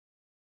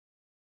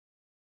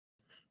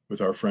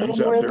with our friends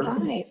And out we're there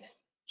in live.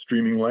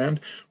 streaming land.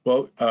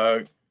 Well,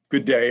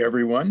 good day,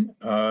 everyone.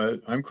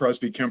 I'm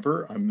Crosby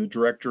Kemper. I'm the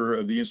director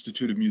of the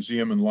Institute of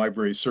Museum and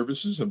Library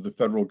Services of the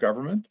federal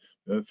government,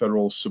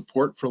 federal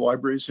support for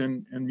libraries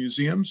and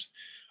museums.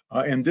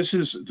 And this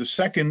is the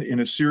second in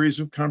a series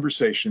of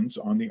conversations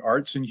on the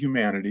arts and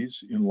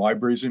humanities in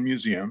libraries and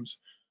museums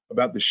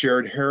about the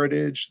shared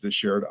heritage, the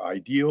shared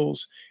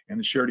ideals, and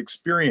the shared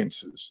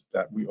experiences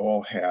that we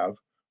all have,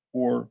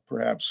 or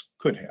perhaps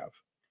could have.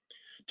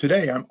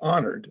 Today, I'm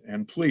honored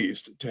and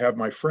pleased to have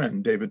my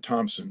friend, David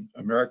Thomson,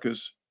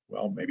 America's,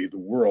 well, maybe the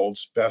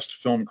world's best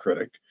film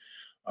critic,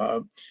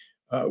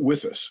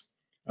 with us.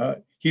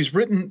 He's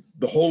written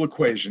The Whole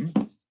Equation.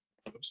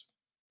 Oops,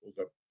 hold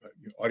up,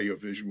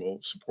 audio-visual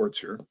supports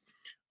here.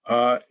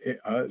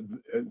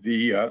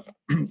 The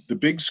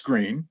Big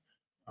Screen.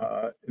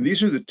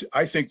 These are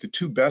I think the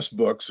two best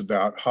books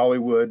about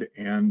Hollywood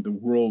and the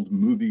world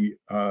movie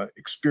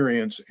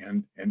experience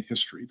and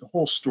history, the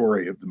whole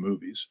story of the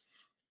movies.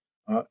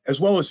 As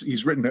well as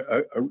he's written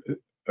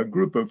a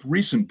group of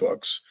recent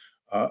books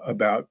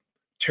about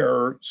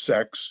terror,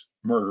 sex,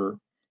 murder,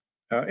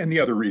 and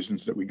the other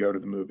reasons that we go to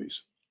the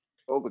movies.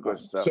 All the good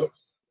stuff. So,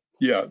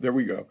 yeah, there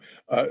we go.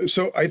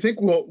 So I think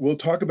we'll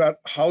talk about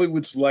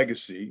Hollywood's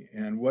legacy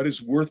and what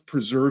is worth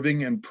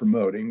preserving and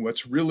promoting,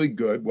 what's really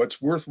good, what's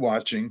worth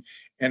watching,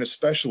 and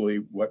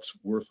especially what's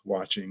worth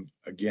watching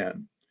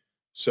again.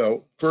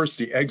 So first,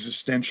 the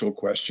existential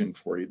question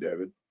for you,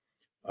 David.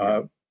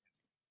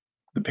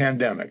 The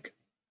pandemic.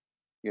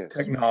 Yes.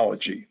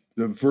 Technology,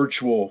 the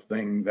virtual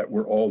thing that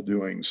we're all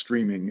doing,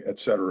 streaming,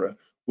 etc.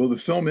 Will the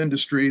film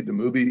industry, the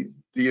movie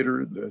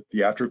theater, the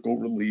theatrical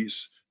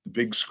release, the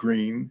big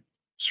screen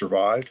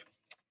survive?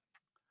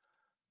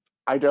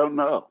 I don't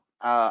know.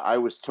 I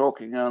was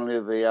talking only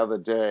the other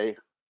day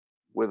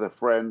with a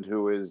friend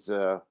who is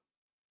a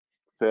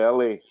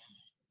fairly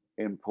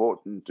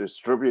important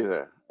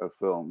distributor of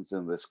films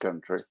in this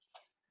country,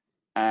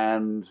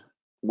 and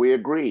we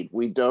agreed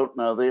we don't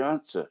know the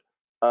answer.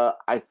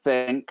 I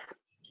think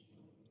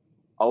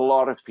a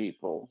lot of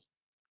people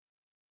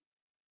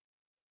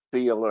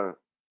feel a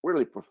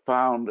really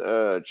profound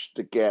urge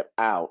to get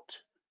out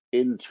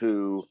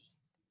into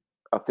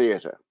a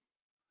theater,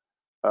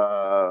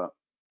 a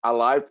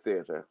live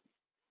theater,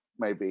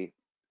 maybe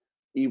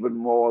even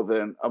more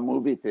than a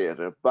movie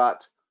theater.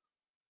 But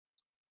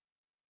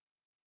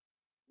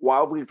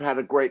while we've had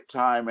a great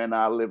time in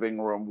our living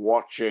room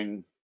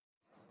watching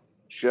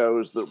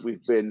shows that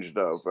we've binged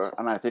over,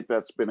 and I think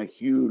that's been a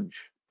huge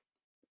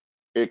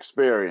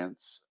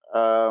experience,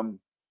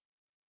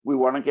 we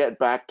want to get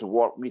back to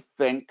what we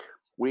think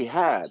we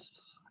had.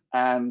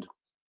 And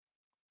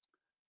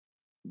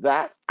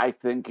that, I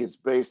think, is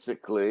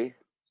basically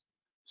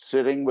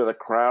sitting with a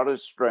crowd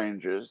of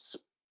strangers,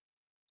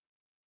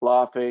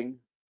 laughing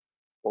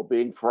or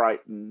being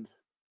frightened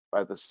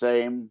by the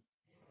same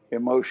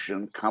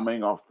emotion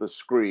coming off the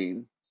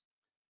screen,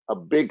 a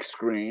big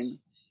screen.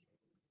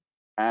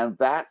 And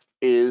that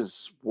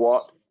is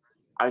what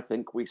I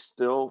think we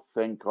still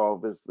think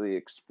of as the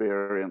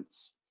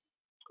experience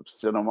of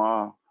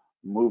cinema,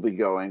 movie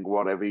going,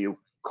 whatever you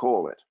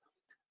call it.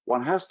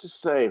 One has to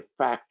say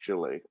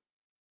factually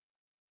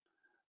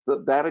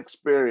that that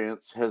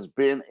experience has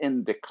been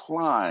in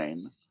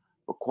decline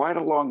for quite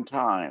a long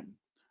time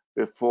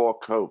before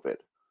COVID.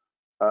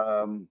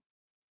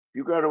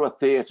 You go to a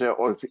theater,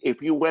 or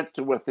if you went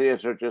to a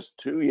theater just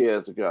 2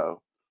 years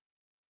ago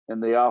in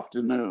the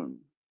afternoon,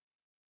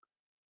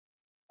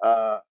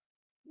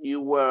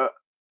 you were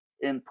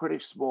in pretty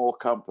small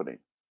company.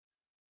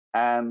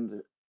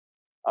 And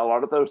a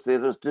lot of those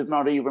theaters did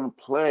not even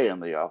play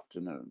in the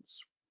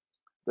afternoons.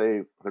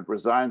 They had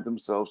resigned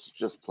themselves to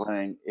just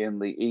playing in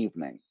the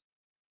evening.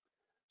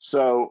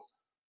 So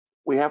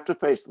we have to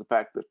face the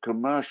fact that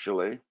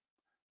commercially,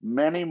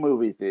 many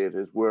movie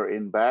theaters were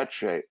in bad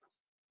shape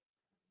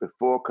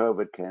before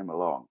COVID came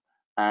along.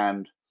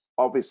 And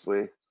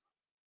obviously,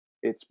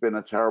 it's been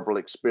a terrible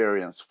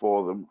experience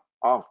for them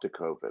after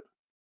COVID.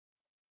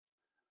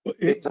 Well,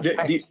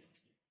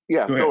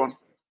 yeah, go on.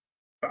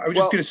 I was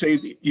just going to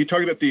say, you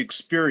talk about the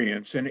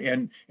experience, and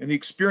the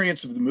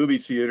experience of the movie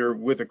theater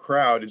with a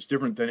crowd is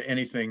different than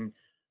anything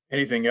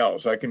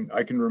else. I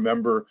can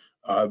remember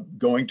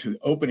going to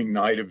opening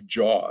night of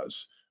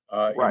Jaws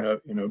in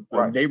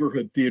a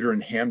neighborhood theater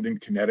in Hamden,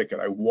 Connecticut.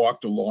 I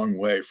walked a long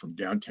way from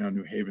downtown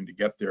New Haven to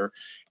get there,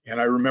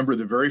 and I remember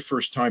the very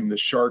first time the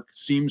shark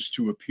seems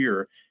to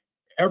appear,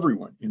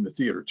 everyone in the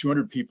theater,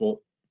 200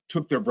 people,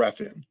 took their breath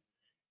in.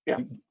 Yeah.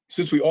 And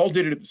since we all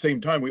did it at the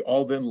same time, we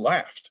all then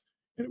laughed.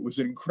 And it was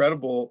an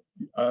incredible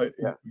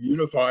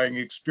unifying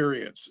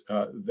experience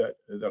that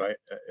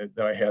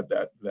I had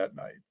that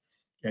night,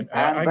 and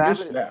I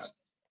miss that.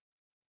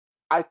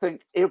 I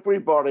think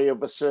everybody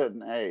of a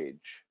certain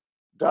age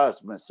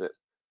does miss it,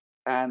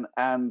 and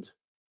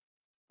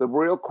the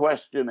real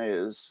question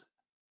is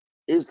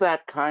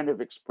that kind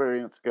of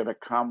experience going to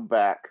come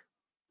back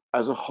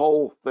as a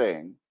whole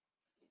thing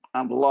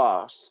and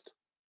last,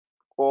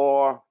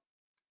 or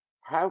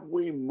have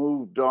we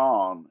moved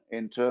on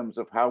in terms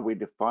of how we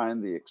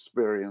define the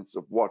experience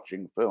of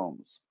watching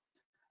films?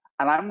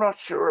 And I'm not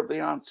sure of the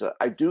answer.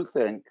 I do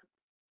think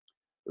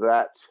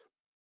that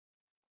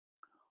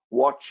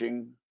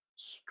watching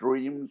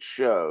streamed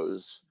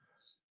shows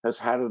has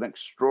had an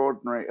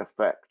extraordinary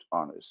effect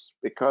on us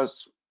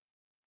because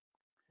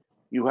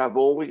you have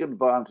all the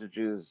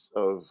advantages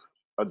of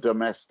a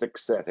domestic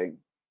setting.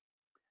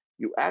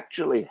 You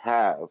actually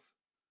have,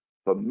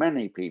 for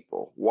many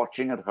people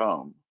watching at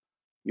home,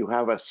 you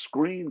have a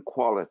screen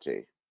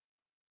quality,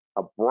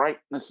 a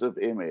brightness of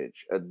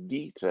image, a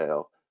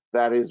detail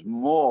that is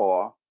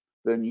more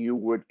than you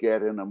would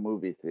get in a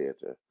movie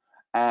theater.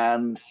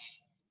 And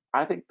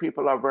I think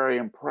people are very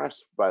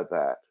impressed by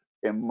that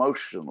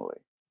emotionally.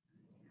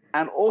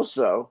 And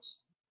also,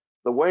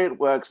 the way it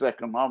works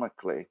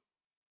economically,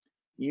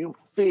 you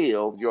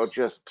feel you're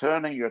just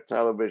turning your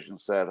television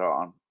set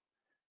on,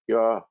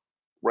 you're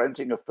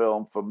renting a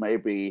film for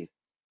maybe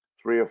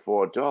 $3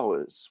 or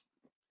 $4,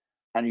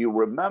 and you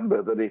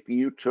remember that if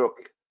you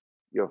took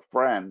your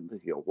friend,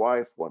 your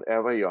wife,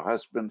 whatever, your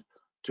husband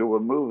to a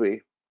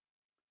movie,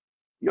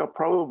 you're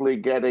probably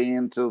getting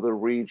into the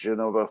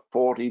region of a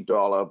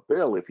 $40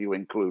 bill if you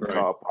include Right.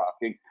 car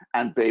parking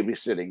and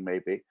babysitting,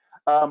 maybe.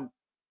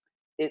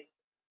 It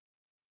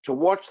to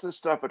watch the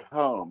stuff at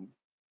home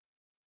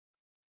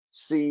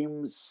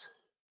seems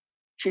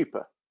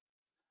cheaper.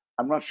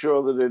 I'm not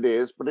sure that it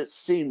is, but it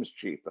seems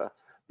cheaper.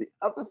 The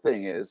other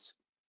thing is,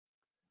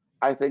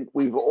 I think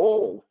we've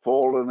all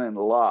fallen in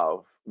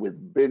love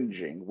with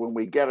binging when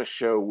we get a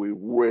show we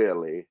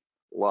really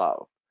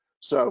love.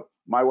 So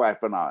my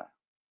wife and I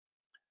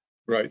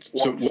Right.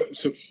 watch.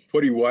 So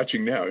what are you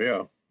watching now?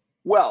 Yeah.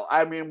 Well,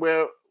 I mean,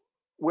 we're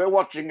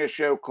watching a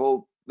show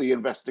called The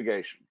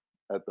Investigation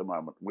at the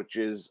moment, which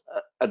is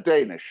a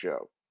Danish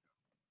show.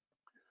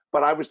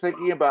 But I was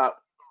thinking about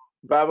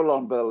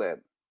Babylon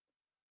Berlin.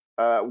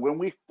 When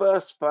we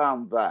first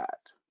found that,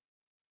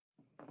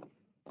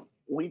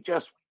 we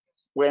just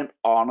went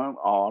on and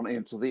on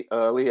into the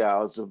early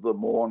hours of the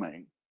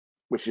morning,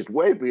 which is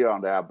way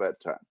beyond our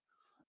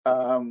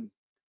bedtime,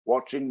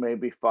 watching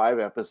maybe 5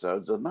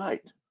 episodes a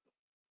night.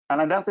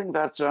 And I don't think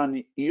that's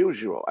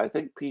unusual. I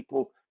think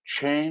people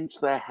change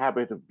their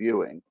habit of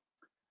viewing.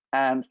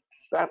 And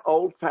that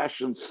old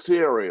fashioned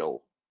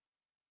serial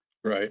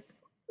Right.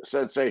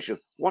 sensation,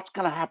 what's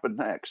going to happen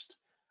next?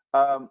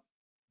 Um,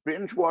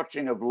 Binge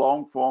watching of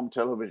long form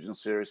television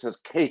series has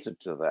catered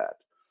to that.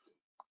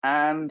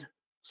 And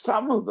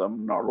some of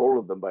them, not all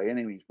of them by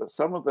any means, but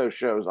some of those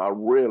shows are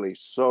really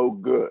so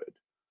good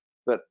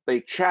that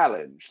they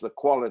challenge the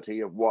quality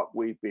of what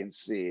we've been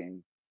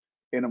seeing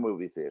in a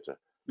movie theater.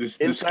 This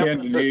In San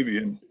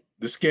Francisco,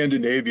 the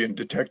Scandinavian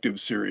detective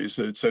series,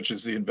 such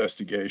as The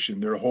Investigation,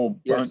 there are a whole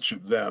yes, bunch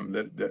of them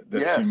that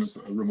seem of yes.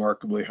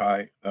 remarkably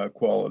high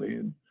quality.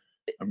 And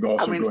I'm I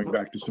also mean, going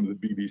back to some of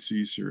the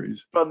BBC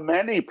series. for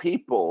many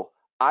people,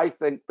 I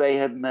think they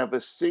had never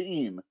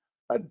seen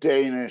a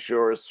Danish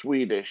or a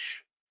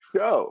Swedish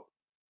show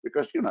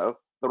because, there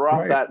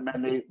aren't Right. that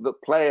many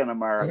that play in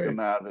America Right.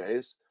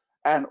 nowadays.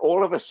 And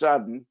all of a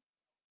sudden,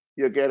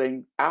 you're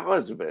getting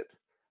hours of it.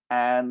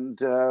 And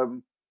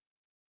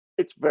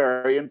it's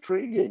very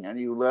intriguing. And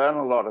you learn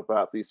a lot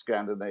about these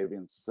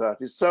Scandinavian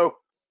societies. So,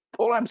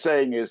 all I'm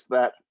saying is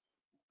that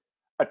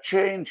a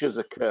change has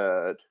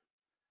occurred.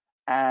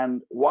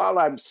 And while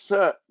I'm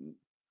certain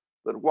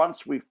that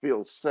once we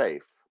feel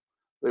safe,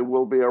 there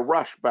will be a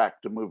rush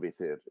back to movie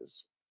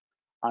theaters,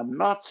 I'm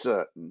not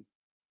certain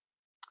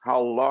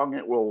how long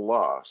it will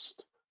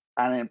last.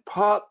 And in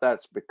part,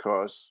 that's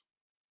because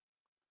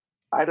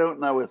I don't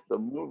know if the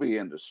movie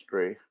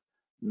industry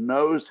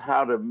knows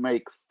how to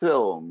make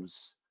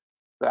films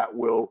that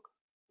will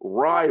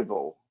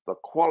rival the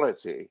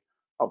quality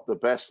of the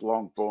best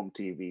long form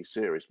TV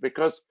series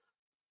because,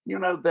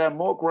 they're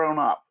more grown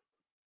up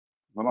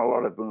than a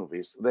lot of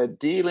movies. They're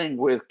dealing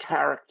with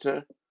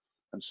character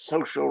and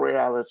social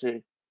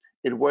reality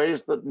in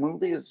ways that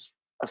movies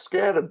are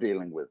scared of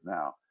dealing with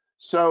now.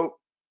 So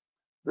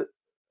the,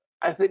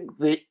 I think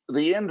the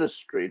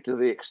industry, to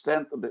the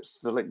extent that it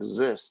still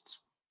exists,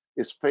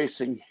 is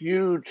facing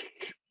huge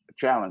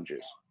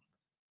challenges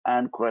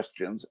and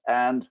questions,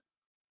 and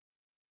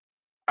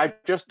I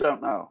just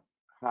don't know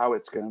how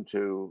it's going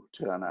to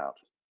turn out.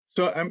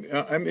 So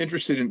I'm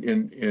interested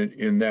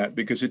in that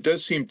because it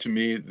does seem to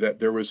me that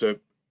there was a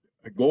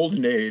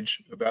golden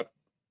age about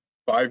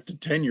 5 to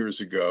 10 years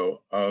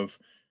ago of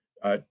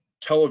uh,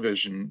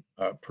 television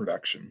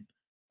production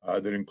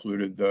that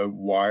included The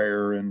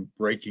Wire and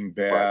Breaking Right.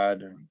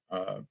 Bad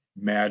and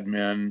Mad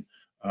Men,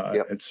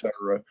 Yep. et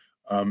cetera.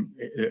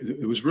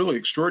 It was really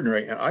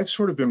extraordinary, and I've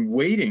sort of been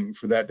waiting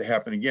for that to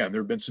happen again.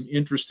 There have been some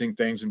interesting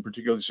things, and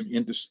particularly some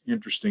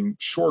interesting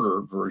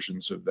shorter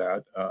versions of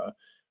that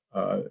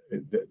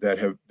that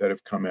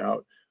have come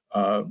out.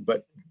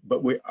 But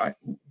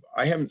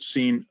I haven't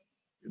seen,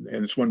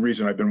 and it's one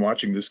reason I've been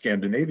watching the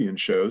Scandinavian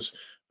shows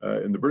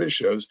and the British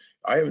shows.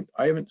 I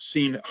haven't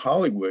seen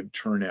Hollywood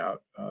turn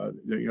out.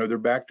 They're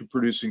back to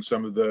producing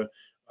some of the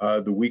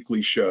the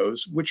weekly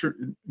shows, which are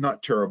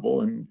not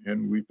terrible,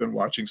 and we've been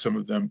watching some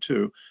of them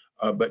too,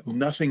 but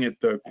nothing at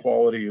the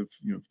quality of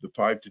the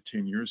 5 to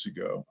 10 years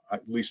ago,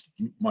 at least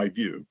my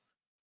view.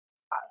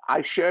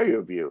 I share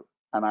your view,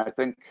 and I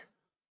think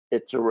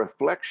it's a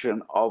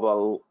reflection of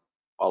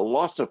a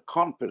loss of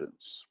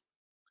confidence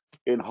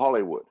in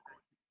Hollywood.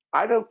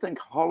 I don't think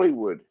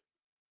Hollywood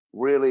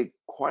really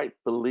quite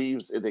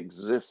believes it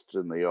exists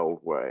in the old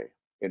way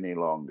any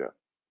longer.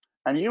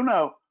 And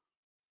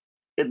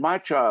in my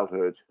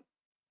childhood,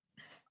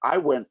 I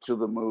went to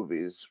the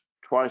movies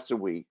twice a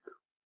week.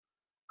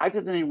 I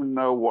didn't even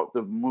know what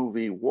the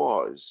movie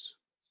was.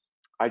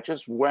 I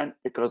just went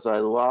because I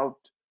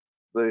loved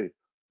the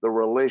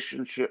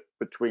relationship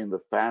between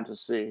the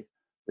fantasy,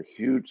 the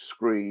huge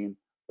screen,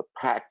 the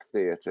packed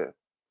theater.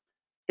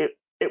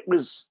 It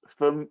was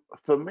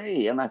for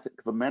me, and I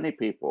think for many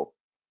people,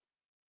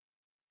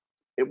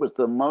 it was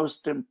the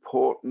most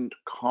important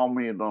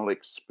communal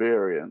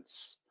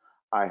experience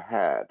I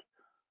had.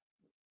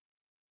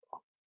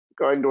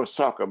 Going to a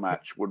soccer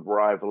match would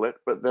rival it,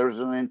 but there's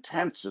an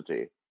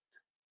intensity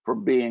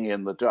from being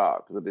in the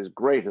dark that is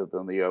greater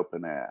than the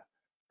open air.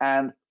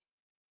 And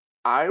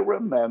I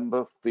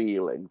remember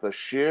feeling the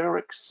sheer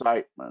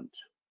excitement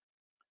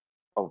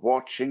of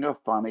watching a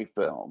funny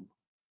film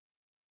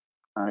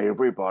and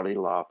everybody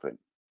laughing.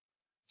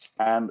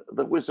 And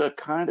there was a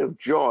kind of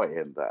joy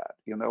in that,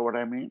 you know what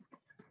I mean?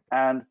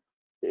 And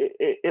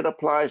it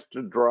applies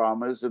to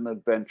dramas and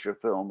adventure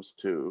films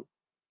too.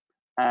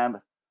 And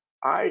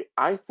I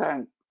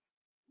thank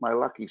my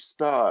lucky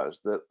stars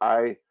that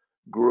I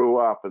grew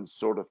up and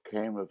sort of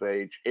came of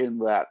age in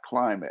that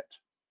climate.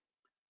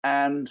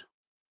 And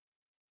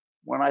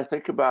when I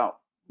think about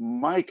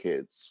my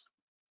kids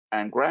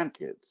and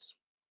grandkids,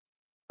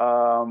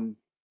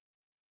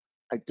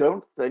 I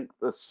don't think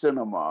the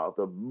cinema,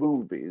 the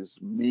movies,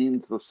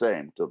 means the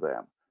same to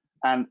them.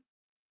 And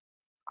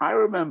I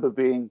remember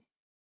being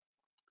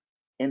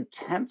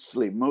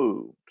intensely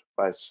moved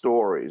by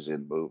stories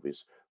in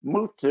movies,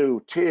 moved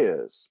to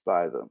tears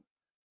by them.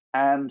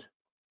 And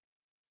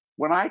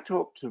when I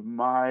talk to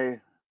my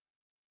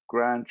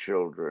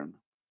grandchildren,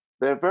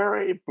 they're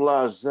very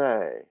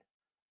blasé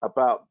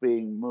about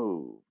being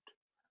moved.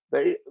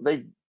 They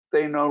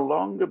no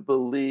longer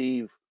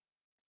believe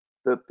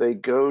that they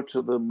go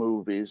to the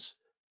movies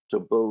to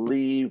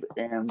believe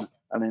in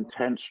an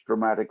intense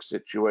dramatic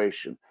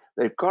situation.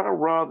 They've got a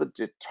rather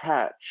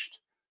detached,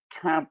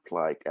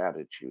 camp-like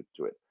attitude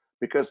to it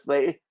because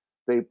they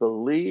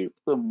believe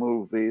the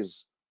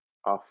movies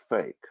are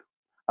fake.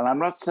 And I'm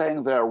not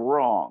saying they're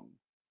wrong.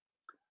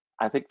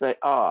 I think they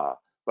are.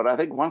 But I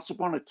think once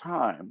upon a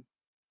time,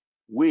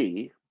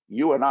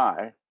 you and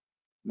I,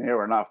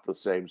 near enough the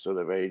same sort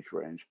of age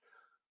range,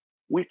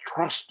 we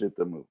trusted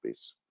the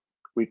movies.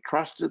 We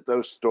trusted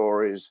those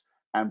stories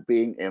and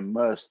being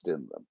immersed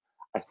in them.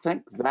 I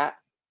think that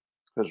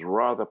has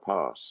rather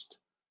passed.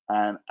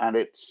 And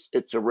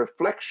it's a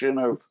reflection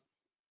of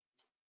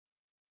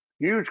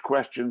huge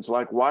questions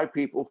like why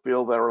people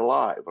feel they're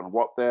alive and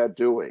what they're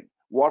doing.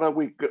 What are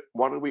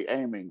we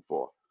aiming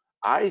for?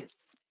 I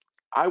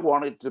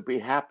wanted to be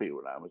happy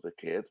when I was a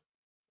kid.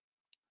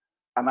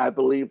 And I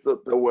believed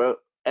that there were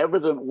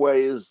evident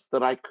ways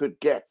that I could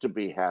get to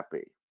be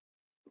happy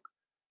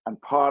and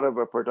part of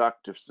a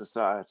productive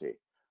society.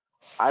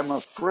 I'm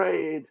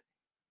afraid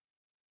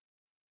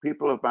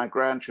people of my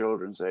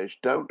grandchildren's age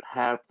don't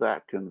have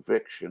that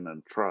conviction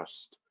and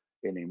trust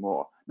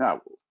anymore.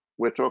 Now,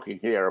 we're talking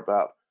here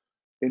about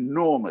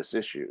enormous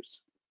issues,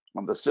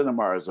 and the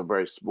cinema is a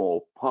very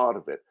small part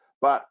of it,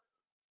 but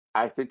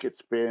I think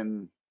it's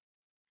been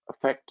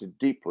affected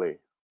deeply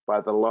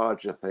by the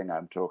larger thing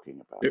I'm talking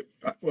about.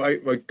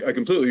 I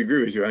completely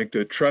agree with you. I think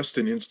the trust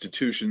in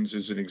institutions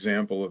is an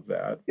example of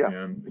that. Yeah.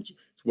 And it's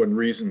one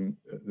reason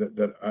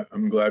that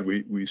I'm glad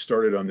we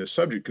started on this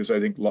subject, because I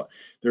think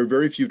there are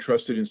very few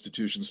trusted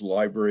institutions.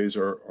 Libraries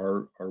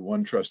are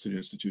one trusted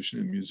institution,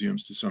 and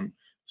museums to some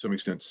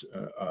extent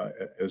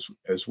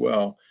as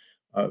well.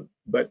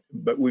 But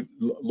we've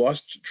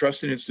lost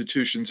trust in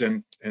institutions,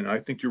 and I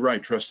think you're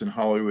right. Trust in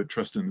Hollywood,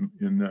 trust in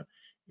the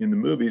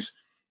movies.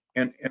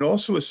 And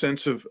also a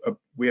sense of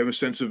we have a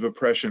sense of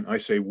oppression. I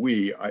say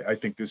we. I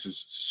think this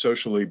is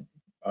socially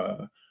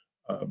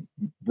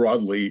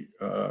broadly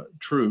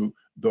true,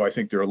 though I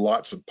think there are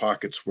lots of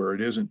pockets where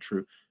it isn't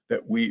true.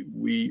 That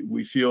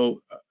we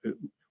feel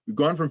we've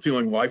gone from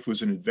feeling life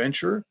was an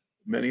adventure,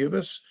 many of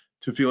us,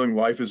 to feeling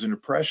life is an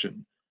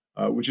oppression,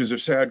 which is a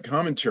sad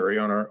commentary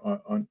on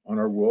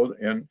our world.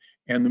 And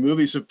the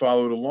movies have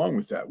followed along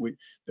with that.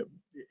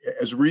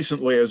 As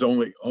recently as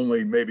only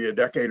maybe a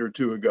decade or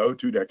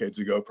two decades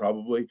ago,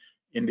 probably,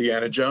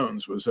 Indiana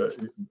Jones was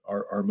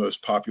our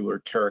most popular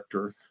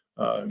character,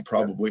 and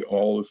probably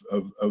all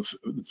of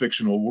the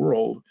fictional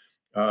world.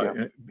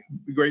 A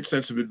great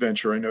sense of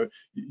adventure. I know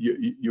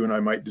you and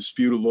I might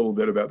dispute a little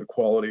bit about the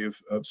quality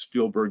of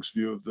Spielberg's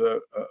view of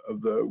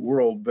the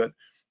world, but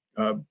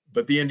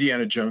the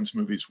Indiana Jones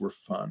movies were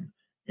fun.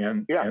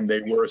 And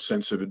they were a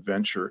sense of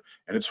adventure,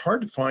 and it's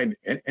hard to find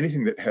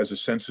anything that has a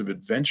sense of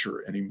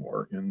adventure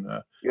anymore in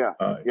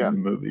the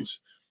movies.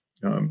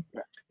 Um,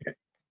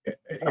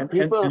 And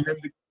people, and then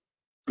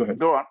go ahead.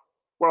 go on.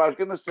 Well, I was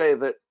going to say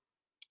that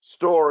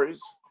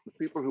stories, the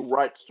people who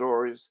write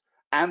stories,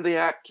 and the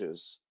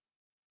actors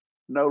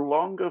no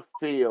longer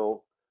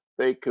feel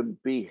they can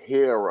be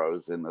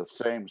heroes in the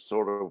same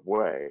sort of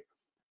way.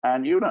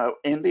 And you know,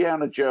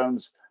 Indiana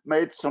Jones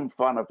made some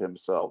fun of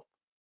himself,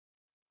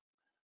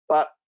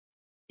 but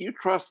you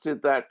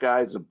trusted that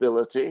guy's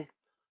ability,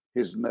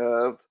 his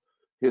nerve,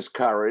 his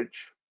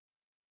courage,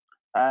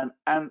 and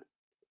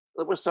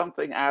there was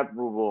something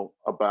admirable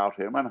about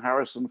him. And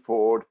Harrison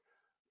Ford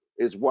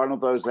is one of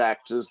those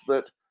actors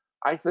that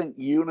I think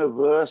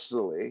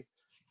universally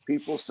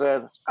people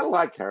said, I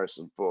like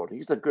Harrison Ford.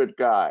 He's a good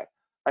guy.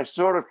 I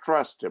sort of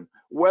trust him.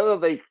 Whether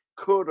they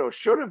could or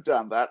should have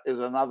done that is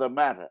another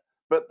matter,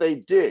 but they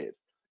did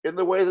in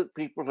the way that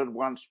people had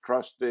once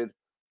trusted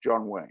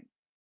John Wayne.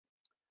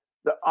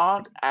 There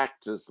aren't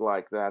actors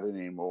like that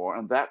anymore,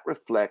 and that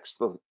reflects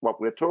what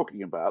we're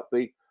talking about,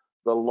 the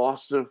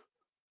loss of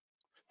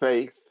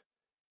faith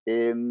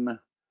in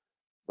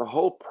the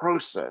whole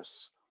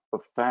process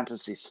of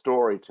fantasy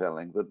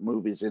storytelling that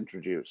movies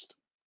introduced.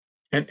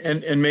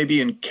 And maybe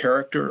in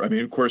character. I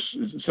mean, of course,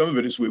 some of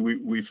it is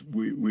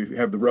we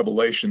have the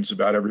revelations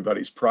about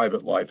everybody's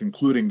private life,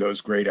 including those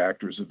great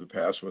actors of the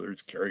past, whether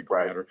it's Cary Right.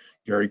 Grant or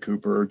Gary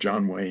Cooper or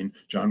John Wayne.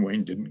 John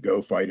Wayne didn't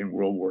go fight in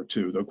World War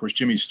II, though of course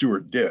Jimmy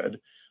Stewart did.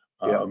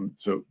 Yeah.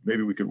 So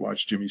maybe we could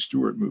watch Jimmy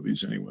Stewart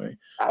movies anyway.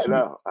 I So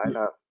know.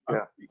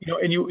 Yeah. you know,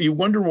 and you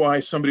wonder why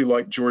somebody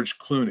like George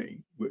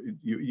Clooney.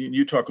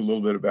 You talk a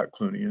little bit about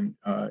Clooney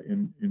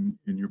in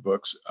your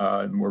books,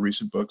 in more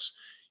recent books.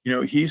 You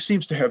know, he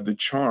seems to have the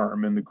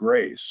charm and the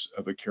grace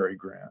of a Cary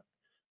Grant.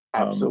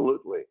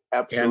 Absolutely.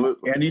 And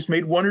Absolutely. he's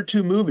made one or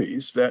two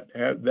movies that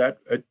have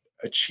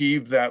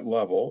achieve that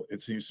level,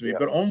 it seems to me, Yeah.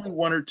 but only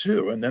one or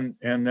two. And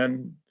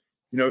then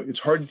you know, it's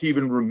hard to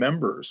even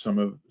remember some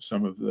of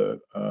the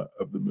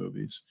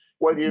movies.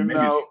 Well, you Maybe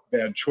it's know,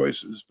 bad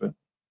choices, but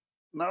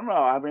no.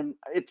 I mean,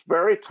 it's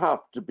very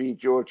tough to be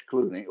George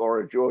Clooney or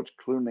a George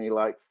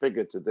Clooney-like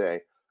figure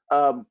today.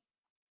 A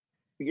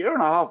year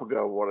and a half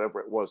ago, whatever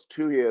it was,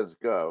 2 years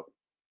ago,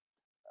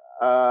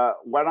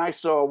 when I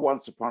saw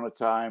Once Upon a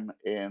Time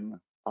in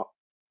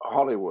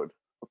Hollywood,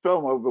 a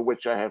film over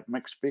which I have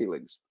mixed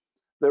feelings,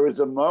 there is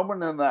a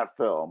moment in that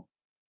film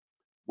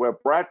where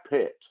Brad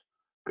Pitt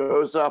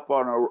goes up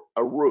on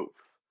a roof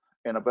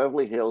in a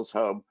Beverly Hills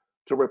home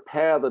to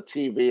repair the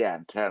TV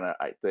antenna,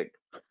 I think.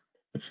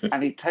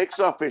 And he takes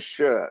off his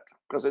shirt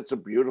because it's a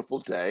beautiful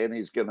day and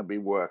he's going to be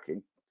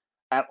working.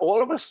 And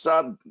all of a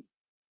sudden,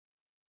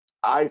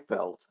 I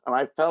felt, and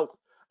I felt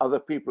other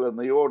people in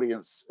the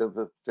audience have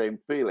the same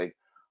feeling.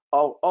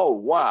 Oh,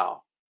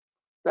 wow,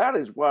 that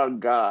is one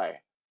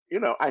guy. You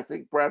know, I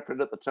think Brad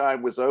Pitt at the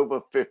time was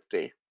over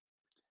 50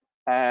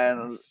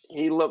 and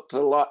he looked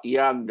a lot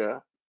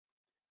younger.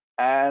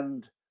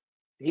 And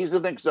he's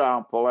an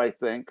example, I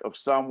think, of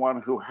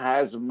someone who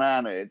has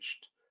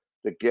managed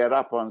to get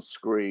up on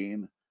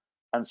screen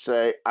and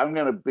say, I'm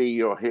going to be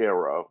your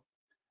hero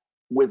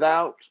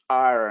without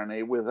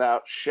irony,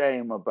 without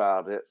shame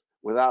about it,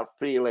 without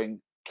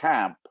feeling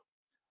camp,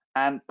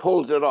 and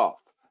pulled it off.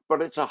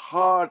 But it's a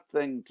hard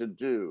thing to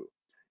do.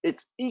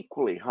 It's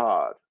equally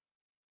hard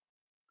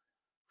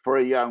for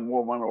a young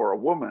woman or a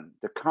woman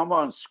to come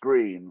on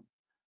screen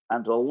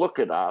and to look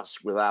at us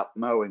without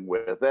knowing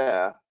we're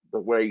there, the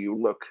way you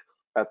look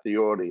at the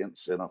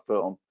audience in a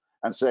film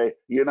and say,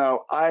 you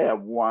know, I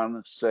have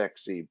one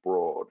sexy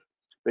broad.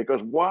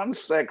 Because one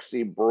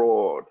sexy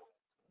broad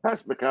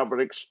has become an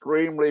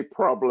extremely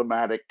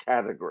problematic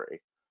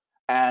category.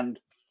 And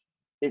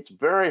it's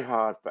very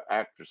hard for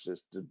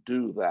actresses to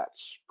do that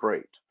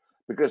straight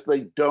because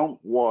they don't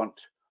want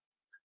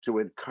to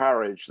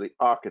encourage the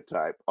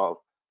archetype of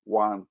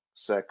one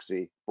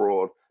sexy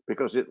broad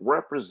because it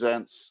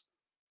represents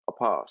a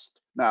past.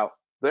 Now,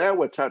 there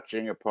we're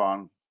touching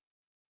upon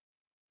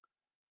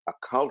a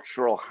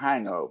cultural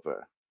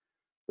hangover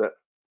that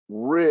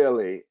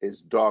really is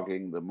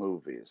dogging the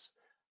movies.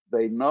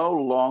 They no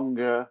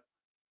longer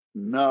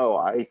know,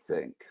 I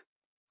think,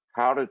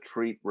 how to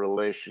treat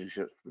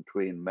relationships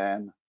between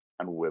men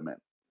and women.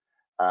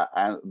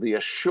 And the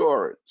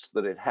assurance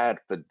that it had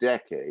for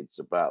decades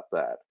about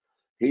that.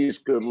 He's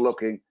good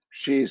looking,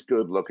 she's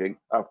good looking,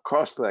 of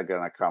course they're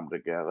going to come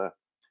together.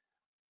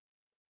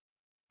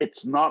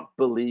 It's not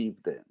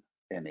believed in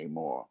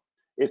anymore.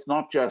 It's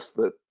not just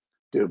that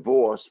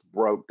divorce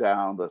broke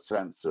down the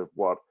sense of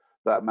what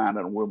that man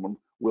and woman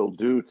will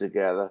do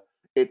together.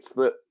 It's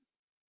that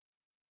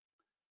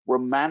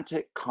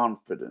romantic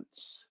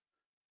confidence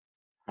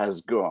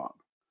has gone,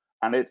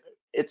 and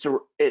it's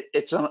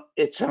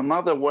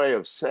another way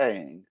of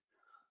saying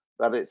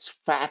that it's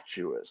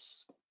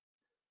fatuous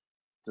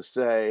to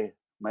say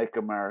make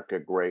America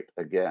great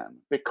again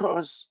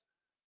because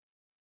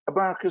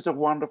America's a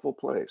wonderful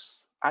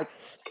place. I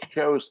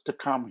chose to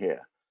come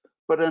here,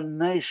 but a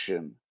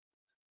nation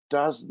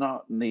does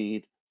not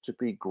need to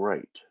be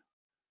great.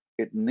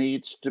 It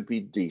needs to be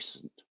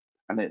decent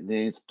and it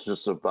needs to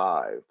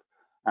survive.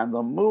 And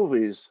the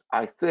movies,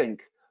 I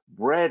think,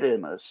 bred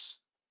in us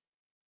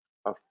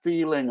a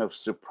feeling of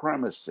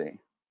supremacy,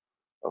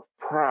 of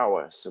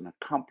prowess and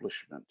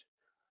accomplishment.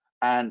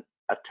 And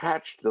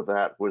attached to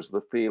that was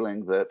the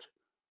feeling that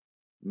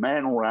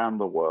men ran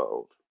the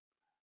world.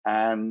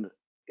 And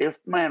if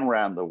men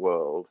ran the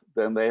world,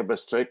 then they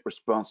must take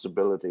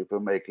responsibility for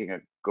making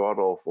a god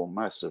awful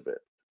mess of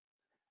it.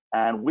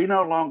 And we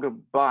no longer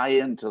buy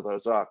into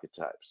those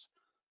archetypes.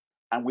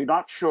 And we're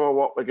not sure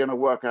what we're going to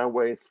work our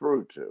way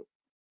through to.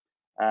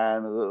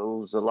 And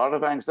there's a lot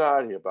of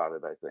anxiety about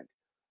it, I think.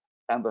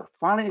 And the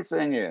funny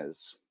thing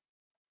is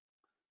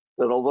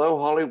that although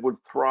Hollywood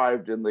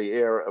thrived in the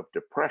era of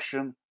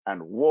depression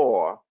and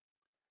war,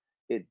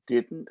 it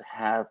didn't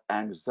have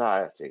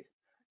anxiety.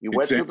 You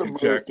went to the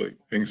Exactly,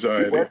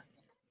 anxiety.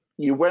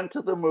 you went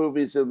to the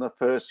movies in the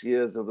first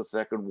years of the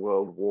Second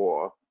World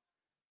War,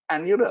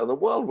 and you know the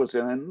world was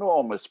in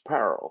enormous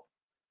peril,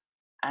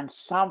 and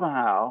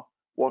somehow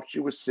what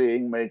you were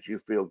seeing made you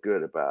feel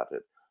good about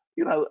it.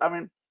 You know, I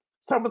mean,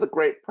 some of the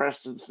great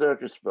Preston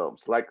Sturges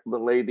films, like The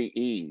Lady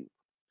Eve,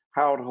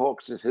 Howard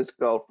Hawks' His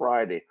Girl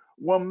Friday,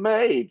 were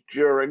made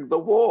during the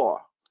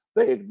war.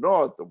 They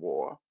ignored the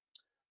war,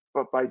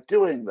 but by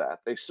doing that,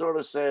 they sort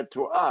of said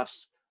to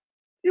us,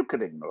 you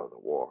can ignore the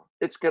war.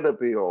 It's going to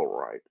be all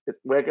right.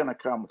 We're going to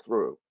come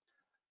through.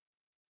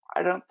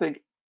 I don't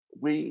think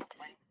we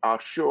are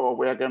sure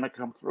we're going to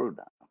come through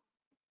now.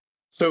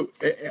 So,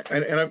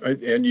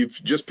 and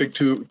you've just picked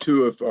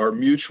two of our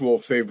mutual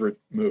favorite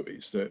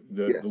movies, the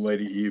Yes.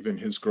 Lady Eve and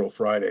His Girl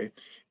Friday,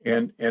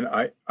 and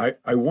I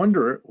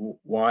wonder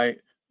why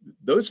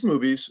those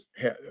movies,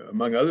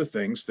 among other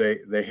things,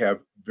 they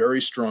have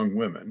very strong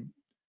women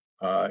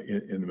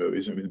in the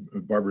movies. I mean,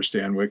 Barbara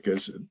Stanwyck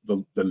as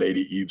the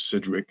Lady Eve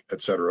Sidgwick,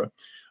 etc.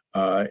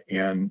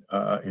 And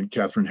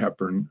Katharine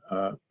Hepburn,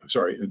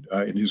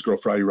 in His Girl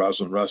Friday,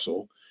 Rosalind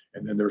Russell.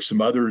 And then there are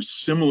some other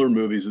similar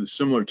movies at a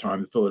similar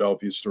time, The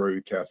Philadelphia Story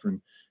with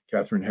Katharine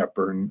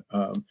Hepburn,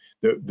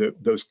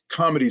 those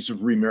comedies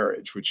of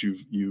remarriage, which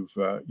you've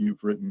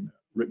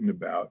written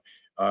about,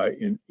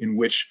 in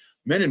which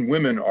men and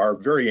women are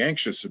very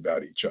anxious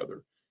about each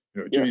other.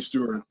 You know, Jimmy Yes.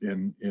 Stewart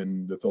in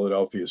The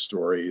Philadelphia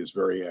Story is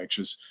very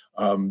anxious.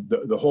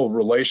 The whole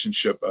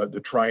relationship,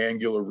 the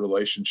triangular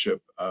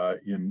relationship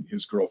in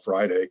His Girl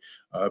Friday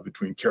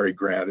between Cary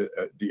Grant,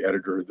 the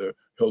editor, the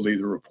Hildy,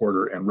 the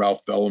reporter, and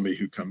Ralph Bellamy,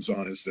 who comes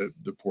on as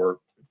the poor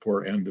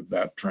end of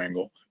that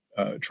triangle.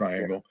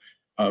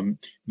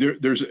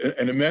 There's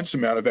an immense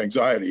amount of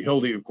anxiety.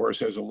 Hildy, of course,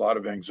 has a lot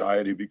of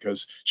anxiety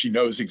because she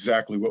knows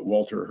exactly what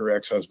Walter, her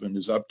ex-husband,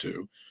 is up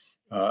to,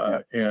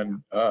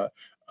 and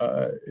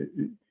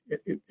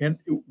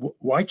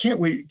why can't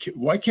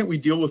we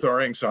deal with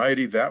our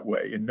anxiety that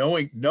way, and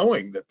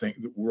knowing that the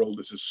world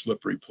is a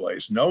slippery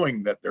place,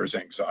 knowing that there's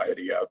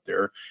anxiety out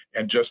there,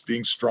 and just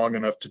being strong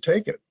enough to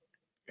take it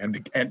and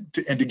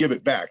to give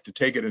it back, to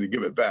take it and to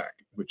give it back,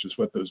 which is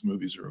what those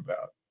movies are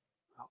about.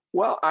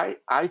 Well,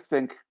 I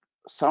think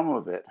some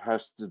of it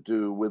has to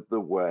do with the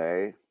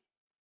way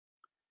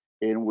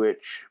in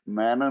which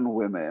men and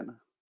women,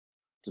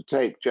 to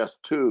take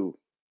just two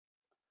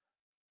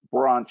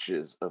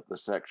branches of the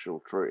sexual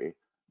tree,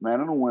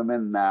 men and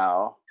women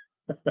now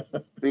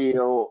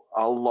feel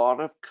a lot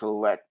of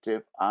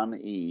collective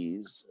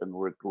unease and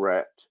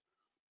regret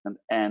and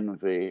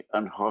envy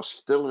and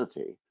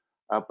hostility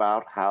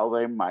about how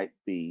they might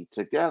be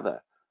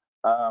together.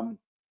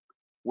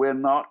 We're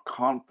not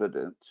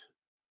confident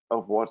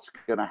of what's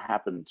going to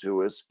happen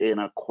to us in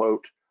a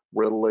quote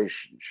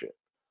relationship.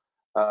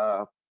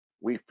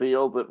 We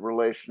feel that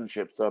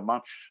relationships are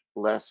much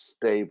less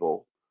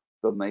stable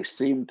than they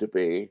seem to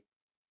be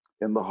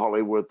in the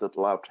Hollywood that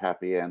loved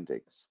happy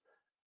endings.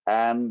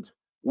 And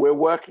we're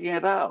working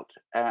it out.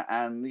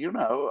 And you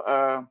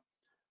know,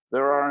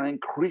 there are an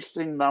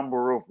increasing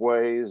number of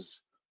ways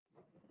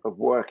of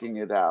working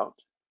it out.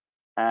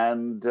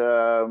 And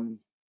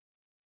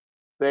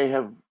they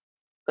have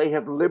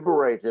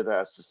liberated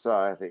our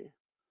society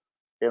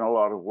in a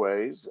lot of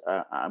ways.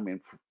 I mean,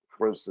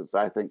 for instance,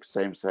 I think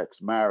same-sex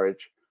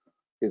marriage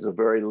is a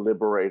very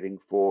liberating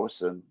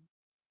force, and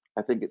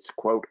I think it's,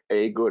 quote,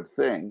 a good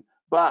thing.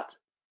 But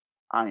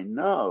I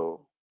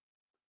know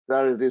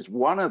that it is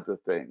one of the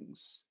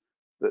things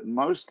that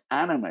most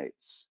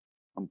animates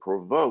and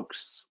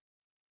provokes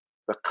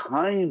the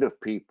kind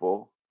of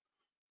people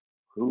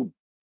who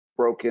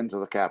broke into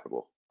the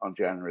Capitol on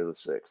January the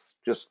 6th,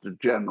 just to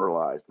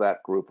generalize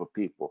that group of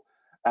people.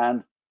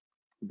 And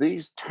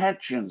these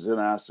tensions in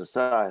our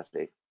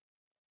society,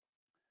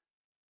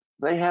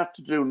 they have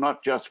to do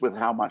not just with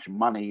how much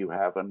money you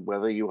have and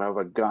whether you have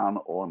a gun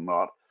or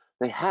not.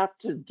 They have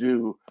to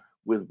do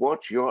with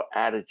what your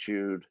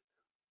attitude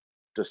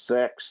to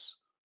sex,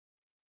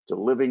 to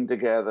living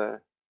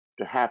together,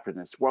 to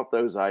happiness, what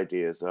those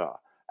ideas are.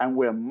 And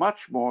we're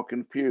much more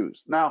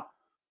confused. Now,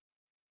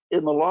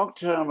 in the long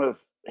term of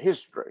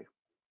history,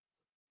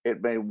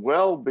 it may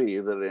well be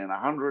that in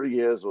 100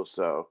 years or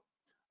so,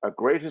 a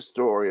great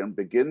historian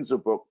begins a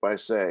book by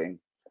saying,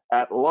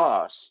 at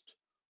last,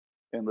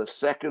 in the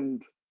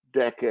second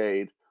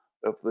decade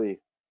of the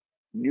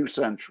new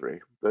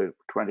century, the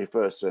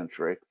 21st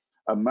century,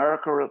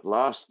 America at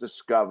last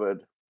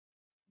discovered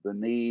the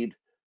need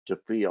to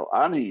feel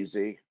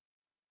uneasy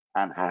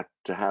and had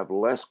to have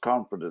less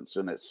confidence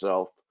in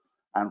itself.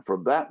 And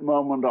from that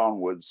moment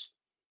onwards,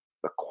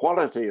 the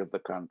quality of the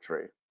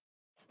country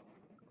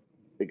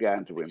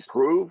began to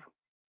improve,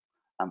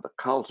 and the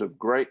cult of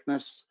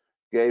greatness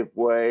gave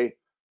way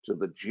to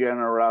the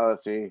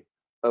generality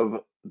of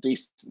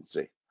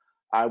decency.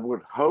 I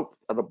would hope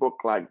that a book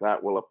like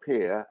that will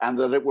appear and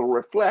that it will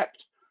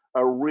reflect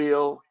a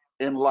real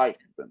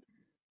enlightenment.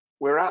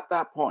 We're at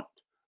that point.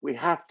 We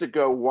have to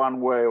go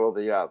one way or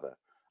the other.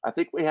 I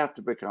think we have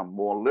to become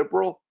more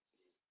liberal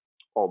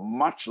or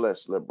much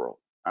less liberal.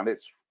 And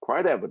it's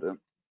quite evident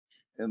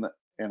in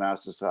our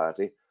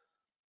society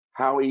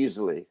how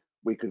easily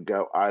we could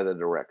go either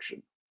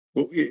direction.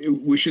 Well,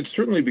 we should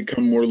certainly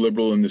become more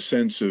liberal in the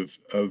sense of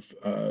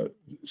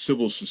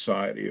civil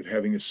society, of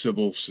having a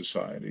civil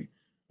society,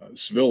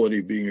 civility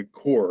being a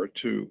core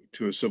to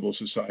a civil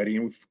society,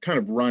 and we've kind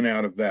of run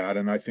out of that.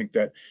 And I think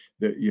that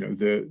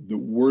the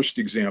worst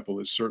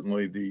example is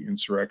certainly the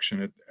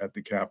insurrection at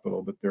the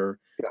Capitol, but there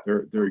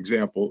are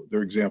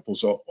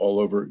examples all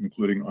over,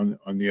 including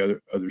on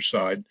the other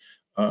side.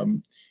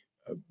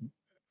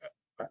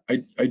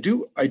 I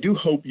do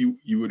hope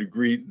you would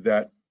agree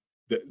that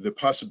the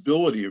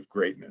possibility of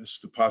greatness,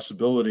 the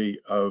possibility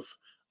of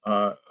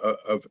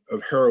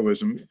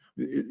heroism,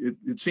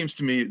 it seems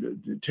to me,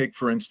 take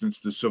for instance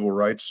the civil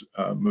rights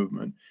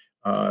movement,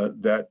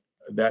 that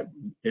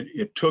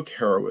it took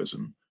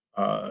heroism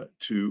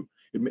to.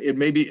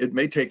 It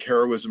may take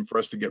heroism for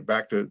us to get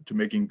back to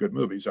making good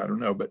movies. I don't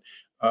know, but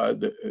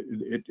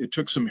it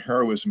took some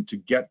heroism to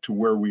get to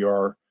where we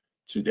are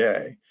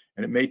today.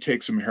 And it may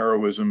take some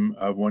heroism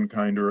of one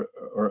kind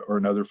or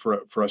another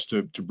for us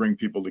to bring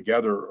people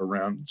together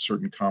around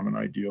certain common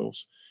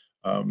ideals.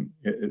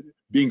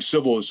 Being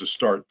civil is a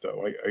start,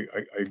 though.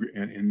 I agree.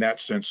 And in that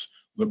sense,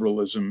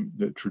 liberalism,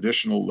 the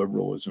traditional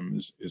liberalism,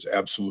 is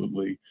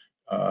absolutely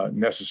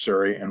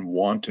necessary and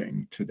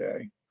wanting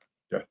today.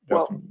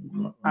 Well,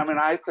 I mean,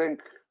 I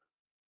think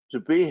to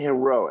be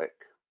heroic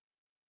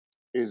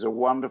is a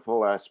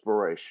wonderful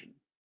aspiration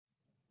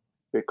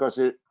because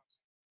it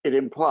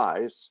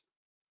implies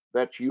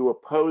that you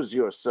oppose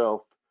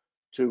yourself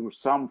to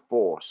some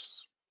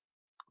force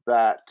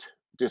that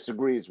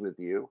disagrees with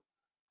you,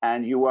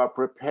 and you are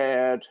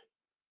prepared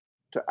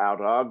to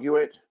out-argue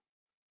it,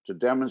 to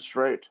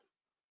demonstrate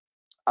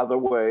other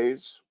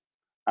ways,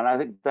 and I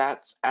think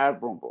that's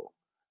admirable.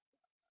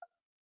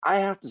 I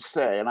have to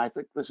say, and I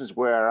think this is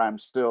where I'm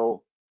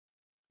still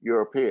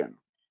European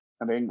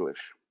and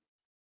English,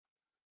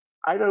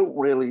 I don't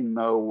really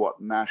know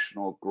what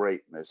national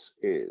greatness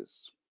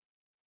is.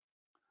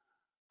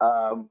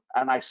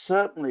 And I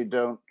certainly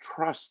don't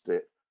trust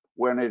it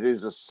when it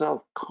is a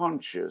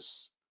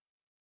self-conscious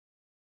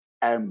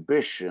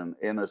ambition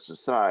in a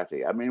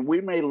society. I mean, we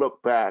may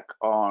look back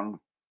on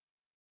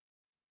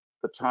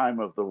the time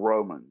of the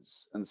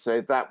Romans and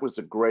say that was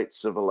a great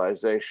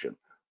civilization.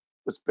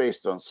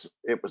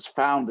 It was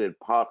founded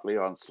partly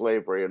on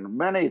slavery and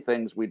many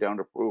things we don't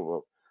approve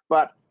of,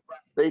 but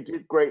they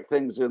did great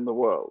things in the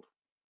world.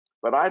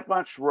 But I'd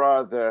much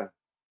rather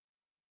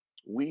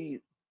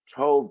we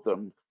told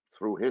them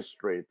through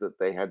history that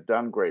they had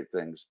done great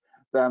things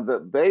than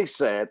that they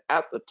said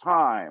at the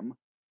time,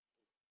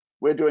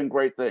 we're doing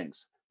great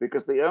things.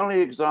 Because the only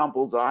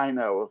examples I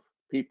know of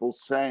people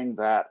saying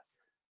that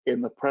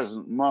in the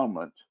present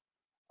moment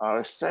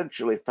are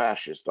essentially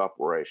fascist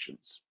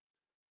operations.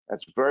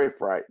 That's very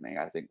frightening,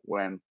 I think,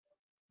 when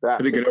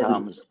that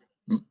becomes.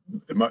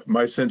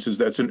 My sense is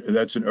that's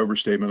an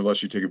overstatement,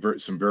 unless you take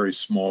some very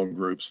small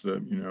groups,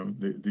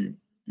 the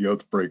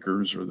oath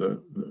breakers or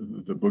the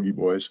boogie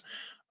boys.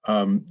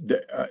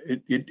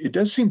 It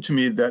does seem to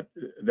me that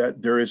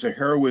there is a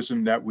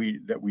heroism that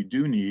we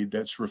do need,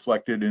 that's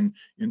reflected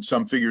in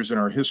some figures in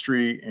our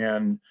history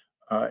and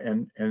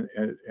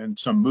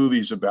some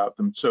movies about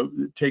them. So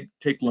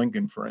take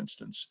Lincoln, for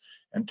instance,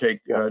 and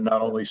take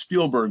not only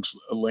Spielberg's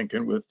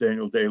Lincoln with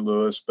Daniel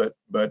Day-Lewis, but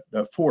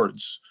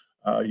Ford's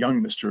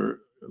Young Mr.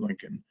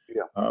 Lincoln,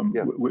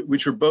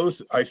 which are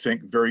both, I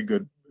think, very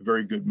good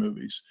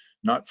movies.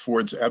 Not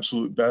Ford's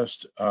absolute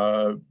best,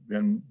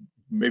 and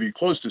maybe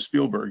close to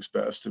Spielberg's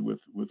best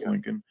with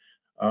Lincoln,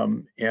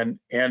 and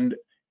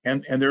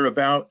they're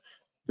about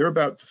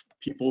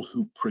people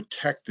who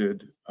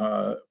protected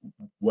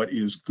what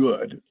is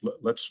good.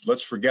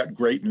 Let's forget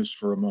greatness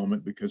for a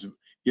moment because of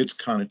its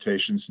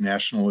connotations,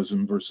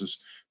 nationalism versus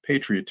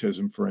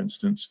patriotism, for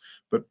instance,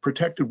 but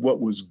protected what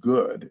was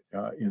good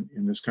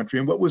in this country,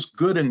 and what was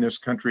good in this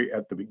country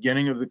at the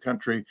beginning of the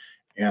country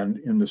and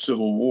in the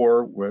Civil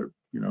War, where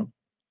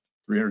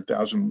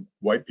 300,000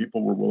 white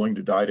people were willing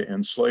to die to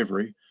end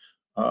slavery.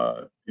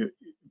 It's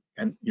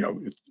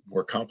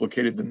more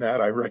complicated than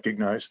that, I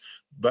recognize,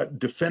 but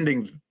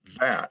defending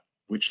that,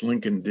 which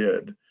Lincoln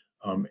did,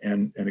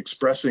 and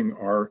expressing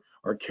our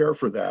care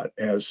for that,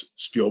 as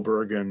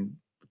Spielberg and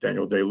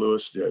Daniel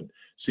Day-Lewis did,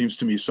 seems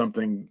to me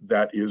something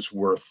that is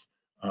worth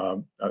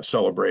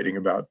celebrating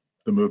about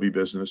the movie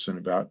business and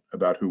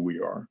about who we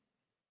are.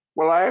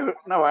 Well,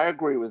 I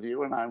agree with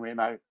you, and I mean,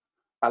 I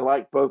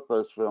like both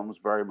those films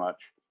very much.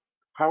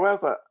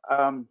 However,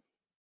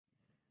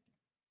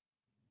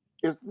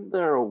 isn't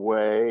there a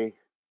way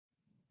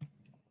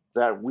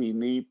that we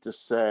need to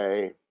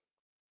say,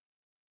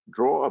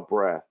 draw a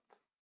breath?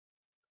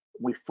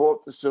 We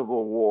fought the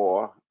Civil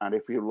War, and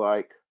if you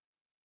like,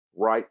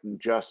 right and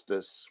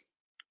justice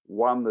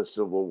won the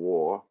Civil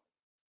War.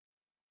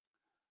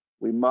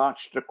 We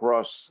marched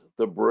across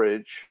the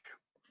bridge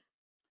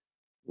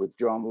with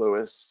John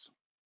Lewis.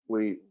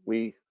 We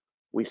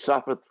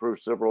suffered through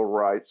civil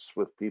rights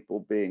with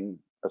people being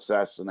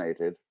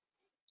assassinated,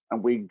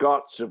 and we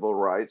got civil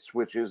rights,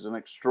 which is an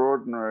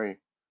extraordinary,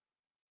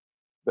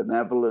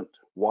 benevolent,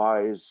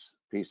 wise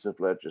piece of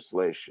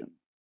legislation.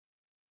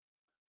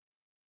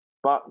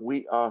 But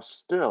we are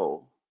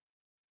still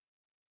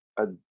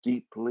a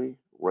deeply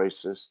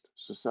racist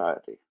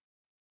society.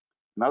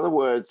 In other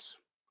words,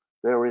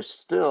 there is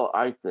still,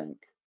 I think,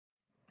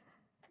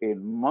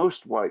 in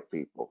most white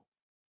people,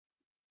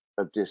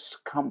 a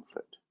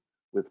discomfort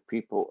with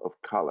people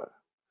of color.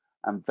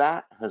 And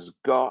that has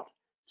got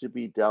to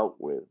be dealt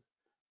with.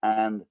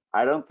 And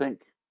I don't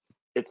think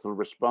it's the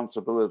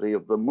responsibility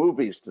of the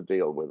movies to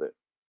deal with it.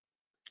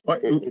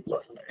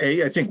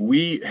 I think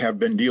we have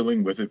been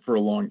dealing with it for a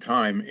long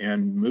time,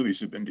 and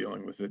movies have been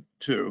dealing with it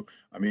too.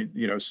 I mean,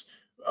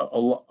 a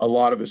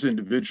lot of us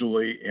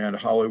individually and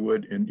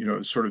Hollywood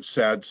in, sort of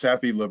sad,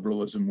 sappy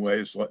liberalism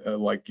ways,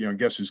 like,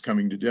 Guess Who's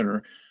Coming to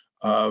Dinner.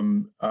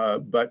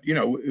 But,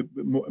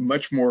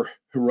 much more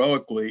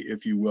heroically,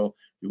 if you will,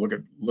 you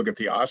look at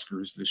the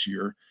Oscars this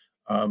year.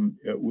 I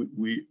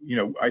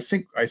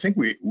think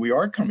we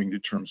are coming to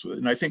terms with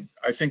it. And I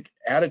think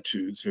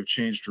attitudes have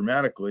changed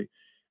dramatically.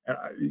 And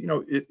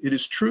it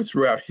is true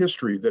throughout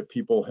history that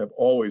people have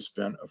always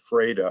been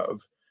afraid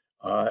of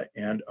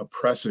and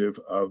oppressive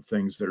of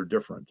things that are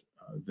different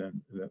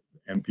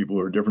and people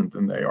who are different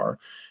than they are.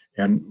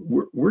 And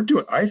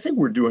I think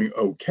we're doing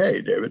okay,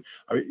 David.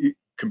 I mean,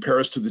 compare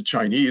us to the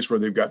Chinese, where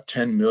they've got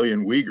 10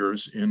 million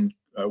Uyghurs in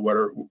what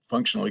are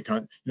functionally,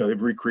 they've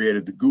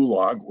recreated the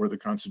Gulag or the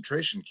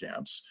concentration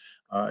camps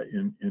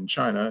in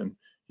China. And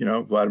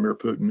Vladimir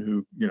Putin,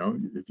 who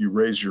if you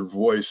raise your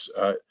voice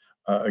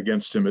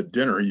against him at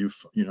dinner, you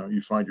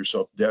find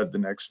yourself dead the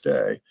next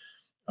day,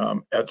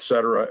 et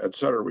cetera, et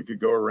cetera. We could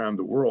go around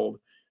the world.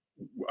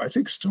 I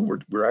think still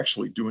we're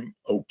actually doing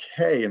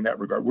okay in that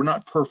regard. We're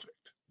not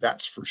perfect,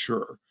 that's for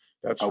sure.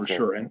 That's for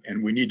sure,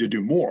 and we need to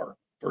do more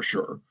for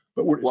sure.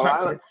 But it's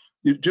not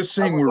just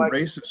saying we're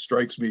racist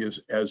strikes me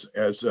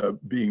as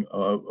being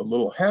a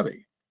little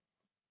heavy.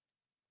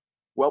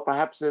 Well,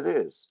 perhaps it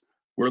is.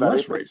 We're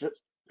less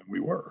racist than we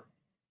were.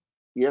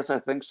 Yes, I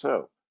think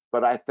so.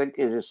 But I think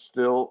it is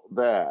still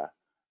there.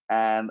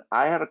 And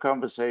I had a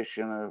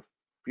conversation a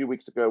few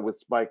weeks ago with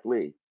Spike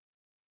Lee,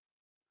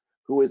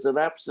 who is an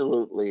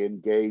absolutely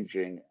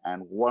engaging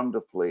and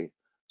wonderfully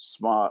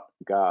smart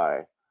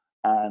guy,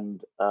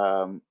 and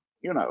a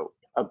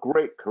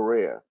great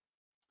career.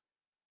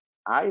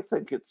 I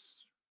think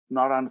it's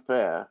not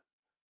unfair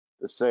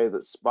to say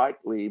that Spike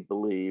Lee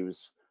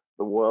believes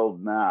the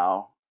world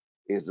now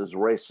is as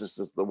racist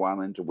as the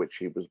one into which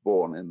he was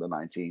born in the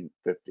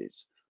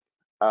 1950s.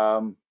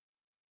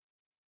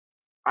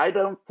 I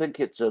don't think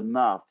it's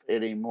enough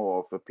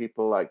anymore for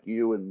people like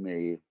you and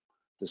me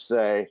to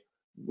say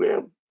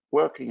we're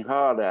working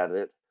hard at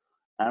it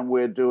and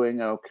we're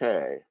doing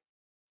okay.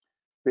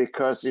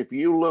 Because if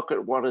you look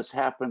at what has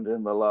happened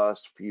in the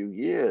last few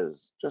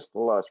years, just the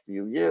last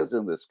few years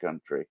in this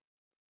country,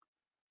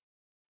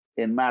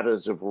 in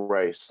matters of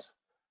race,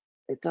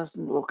 it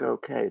doesn't look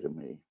okay to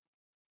me.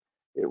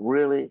 It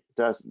really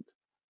doesn't.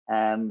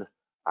 And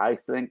I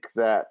think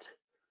that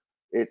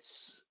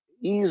it's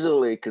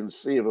easily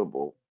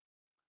conceivable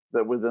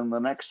that within the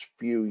next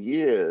few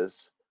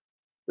years,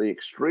 the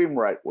extreme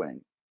right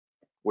wing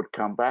would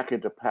come back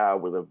into power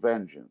with a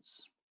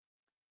vengeance.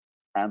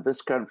 And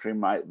this country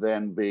might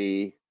then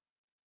be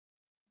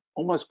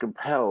almost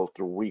compelled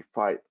to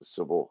refight the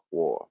Civil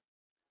War.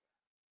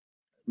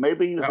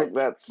 Maybe you think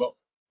that's... Well,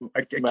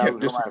 I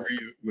can't disagree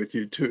with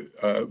you too,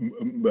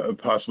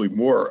 possibly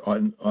more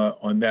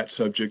on that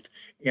subject.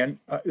 And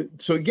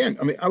so again,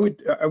 I mean, I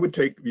would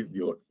take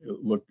you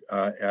look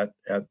at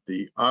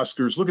the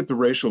Oscars, look at the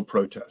racial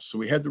protests. So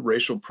we had the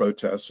racial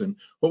protests, and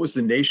what was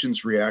the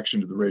nation's reaction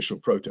to the racial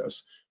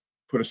protests?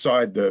 Put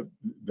aside the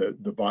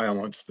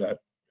violence that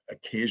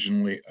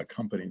occasionally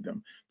accompanied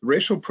them. The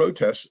racial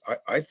protests,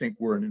 I think,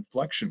 were an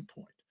inflection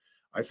point.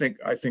 I think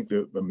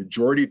the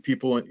majority of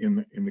people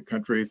in the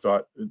country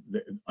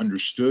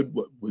understood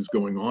what was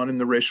going on in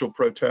the racial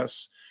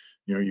protests.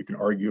 You can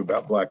argue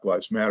about Black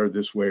Lives Matter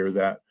this way or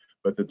that,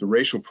 but that the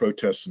racial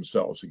protests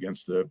themselves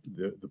against the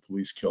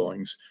police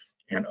killings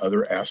and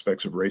other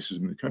aspects of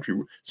racism in the country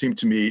seemed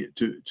to me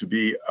to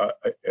be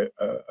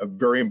a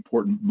very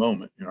important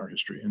moment in our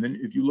history. And then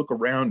if you look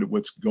around at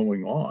what's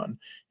going on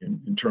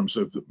in terms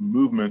of the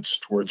movements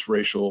towards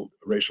racial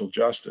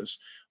justice,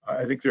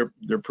 I think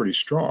they're pretty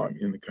strong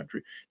in the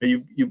country. Now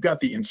you've got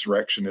the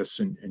insurrectionists,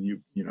 and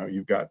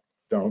you've got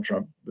Donald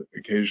Trump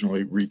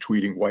occasionally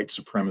retweeting white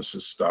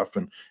supremacist stuff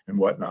and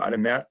whatnot,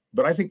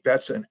 but I think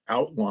that's an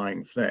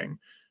outlying thing.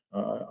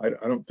 I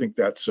don't think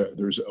that's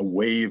there's a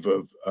wave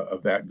of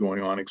that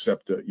going on,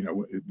 except the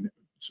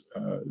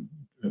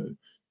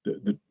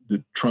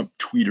Trump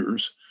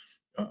tweeters,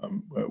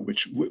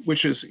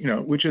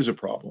 which is a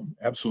problem.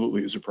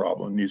 Absolutely is a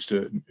problem.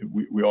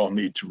 We all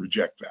need to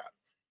reject that.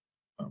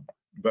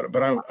 But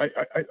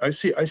I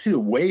see the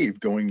wave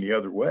going the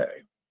other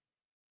way.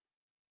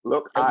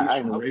 Look, At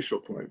least from a racial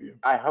point of view.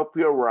 I hope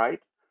you're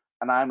right,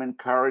 and I'm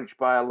encouraged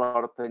by a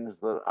lot of things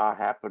that are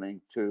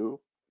happening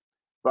too.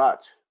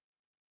 But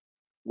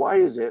why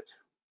is it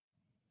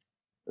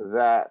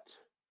that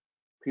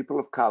people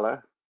of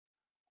color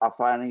are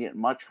finding it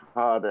much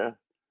harder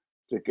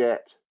to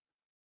get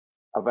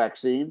a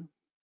vaccine?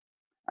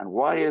 And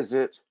why is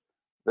it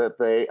that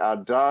they are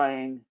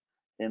dying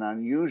in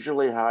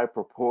unusually high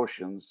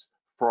proportions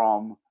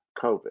from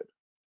COVID?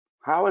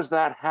 How has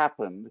that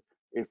happened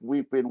if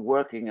we've been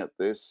working at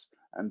this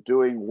and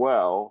doing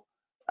well,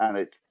 and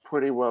it's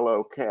pretty well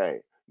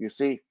okay? You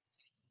see,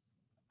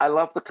 I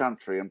love the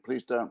country, and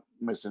please don't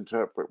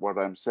misinterpret what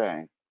I'm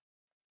saying.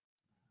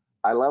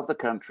 I love the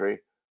country,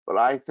 but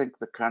I think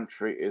the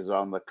country is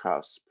on the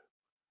cusp.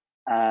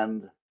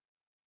 And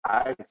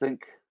I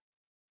think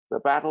the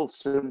battle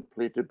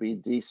simply to be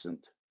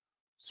decent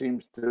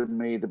seems to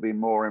me to be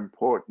more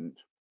important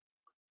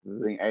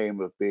than the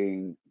aim of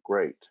being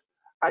great.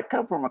 I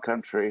come from a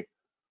country,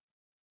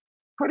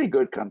 pretty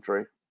good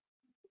country,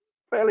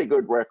 fairly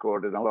good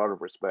record in a lot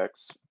of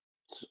respects,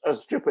 a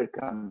stupid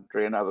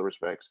country in other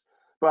respects.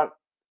 But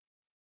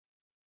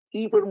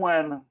even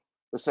when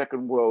the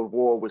Second World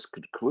War was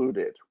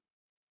concluded,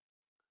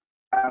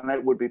 and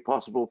it would be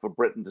possible for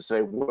Britain to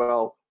say,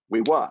 well,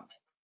 we won,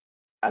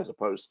 as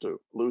opposed to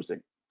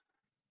losing.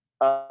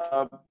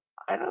 I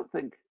don't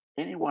think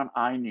anyone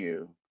I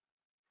knew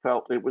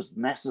felt it was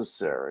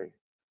necessary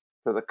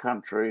for the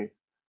country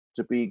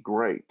to be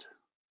great.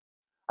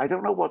 I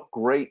don't know what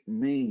great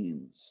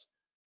means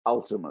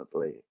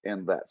ultimately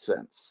in that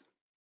sense.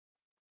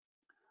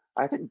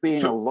 I think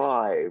being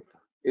alive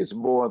is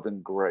more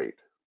than great.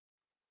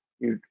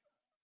 Do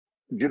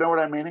you know what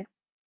I'm meaning?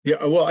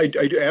 Yeah, well, I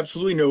do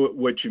absolutely know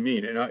what you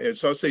mean. And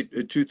so I'll say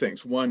two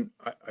things. One,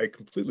 I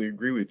completely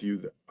agree with you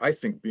that I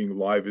think being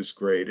alive is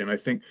great. And I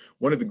think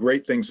one of the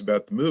great things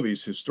about the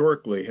movies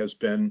historically has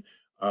been,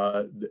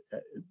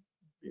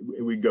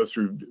 we go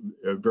through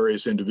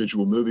various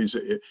individual movies,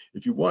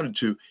 if you wanted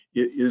to,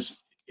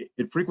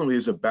 it frequently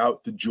is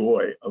about the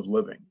joy of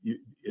living.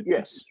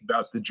 Yes. It's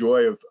about the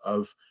joy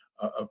of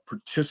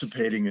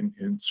participating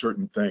in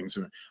certain things.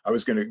 And I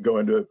was going to go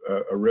into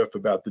a riff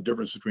about the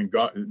difference between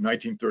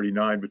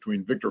 1939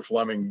 between Victor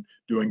Fleming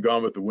doing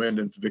Gone with the Wind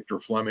and Victor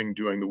Fleming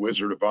doing The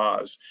Wizard of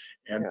Oz,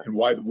 and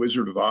why The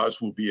Wizard of Oz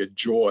will be a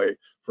joy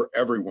for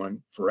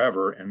everyone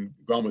forever, and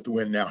Gone with the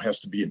Wind now has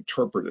to be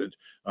interpreted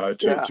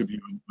to be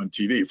on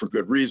TV for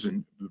good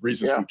reason, the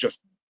reasons we've just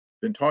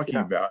been talking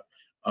about.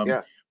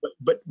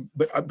 But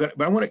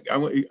I want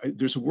to.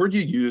 There's a word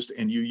you used,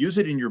 and you use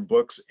it in your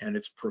books, and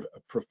it's a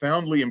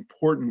profoundly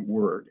important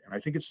word, and I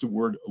think it's the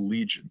word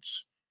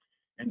allegiance.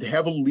 And to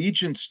have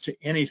allegiance to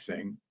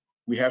anything,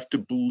 we have to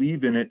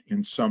believe in it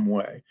in some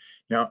way.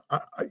 Now,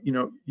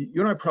 you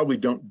and I probably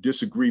don't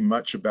disagree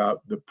much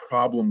about the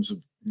problems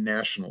of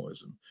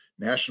nationalism.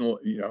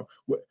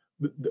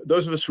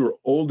 Those of us who are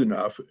old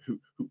enough,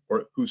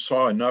 who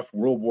saw enough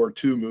World War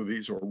II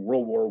movies or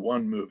World War I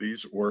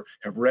movies, or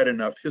have read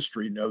enough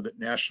history, know that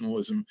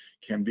nationalism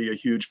can be a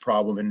huge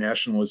problem, and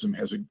nationalism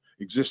has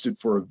existed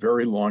for a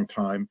very long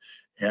time,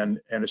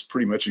 and has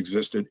pretty much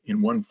existed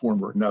in one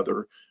form or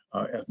another.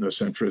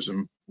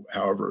 Ethnocentrism,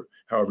 however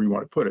you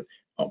want to put it,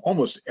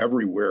 almost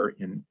everywhere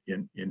in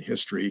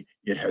history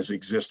it has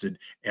existed,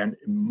 and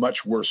in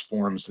much worse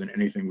forms than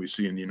anything we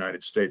see in the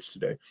United States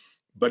today.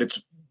 But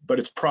it's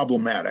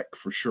problematic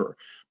for sure.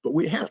 But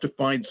we have to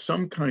find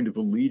some kind of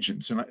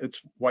allegiance, and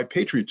it's why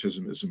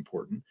patriotism is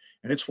important,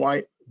 and it's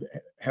why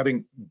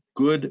having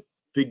good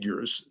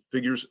figures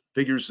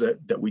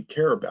that we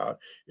care about.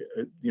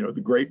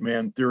 The great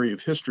man theory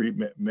of history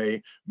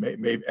may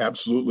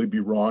absolutely be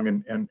wrong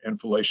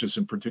and fallacious,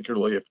 and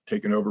particularly if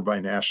taken over by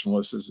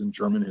nationalists, as in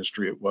German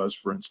history it was,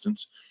 for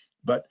instance.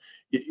 But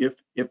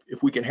if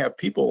we can have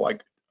people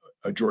like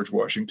a George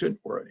Washington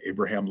or an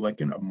Abraham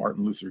Lincoln, a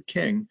Martin Luther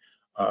King,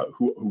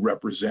 who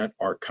represent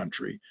our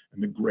country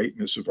and the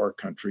greatness of our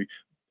country,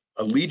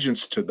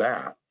 allegiance to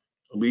that,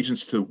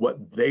 allegiance to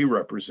what they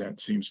represent,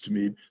 seems to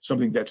me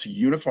something that's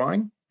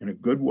unifying in a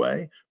good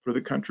way for the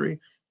country,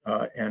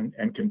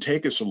 and can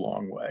take us a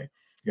long way.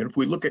 And if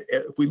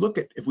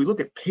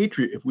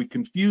we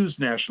confuse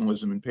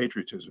nationalism and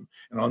patriotism,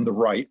 and on the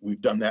right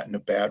we've done that in a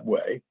bad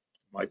way.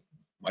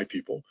 My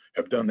people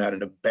have done that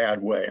in a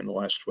bad way in the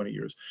last 20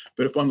 years.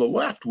 But if on the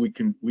left we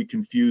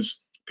confuse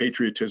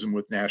patriotism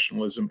with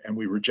nationalism, and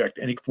we reject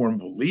any form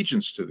of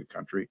allegiance to the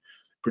country,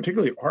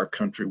 particularly our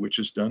country, which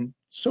has done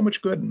so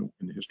much good in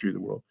the history of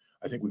the world,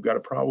 I think we've got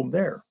a problem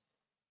there.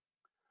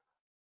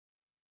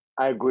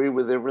 I agree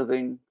with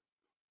everything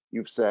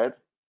you've said,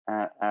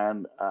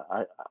 and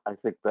I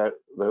think that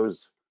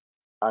those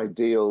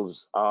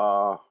ideals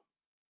are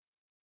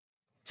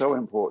so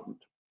important.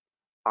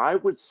 I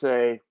would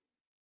say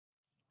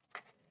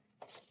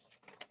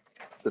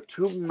the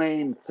two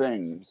main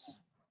things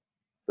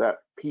that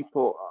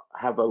people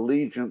have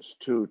allegiance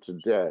to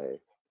today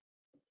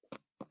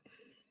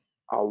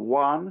are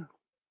one,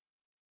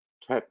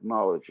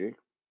 technology,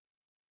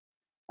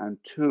 and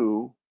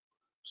two,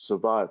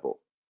 survival.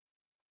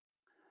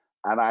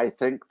 And I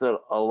think that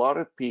a lot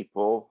of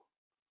people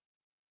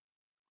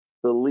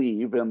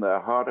believe in their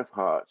heart of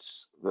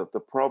hearts that the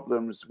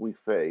problems we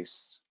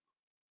face,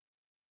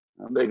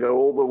 and they go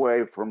all the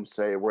way from,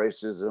 say,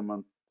 racism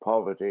and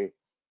poverty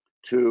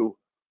to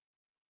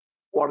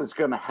what is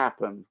going to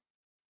happen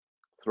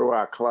through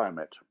our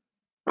climate.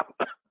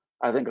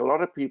 I think a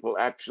lot of people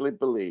actually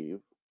believe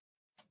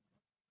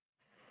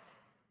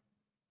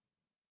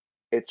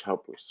it's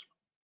hopeless.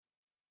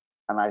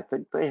 And I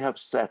think they have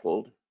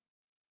settled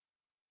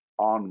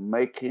on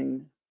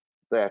making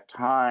their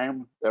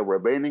time, their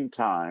remaining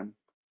time,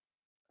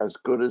 as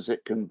good as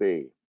it can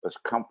be, as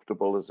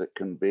comfortable as it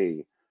can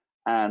be.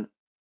 And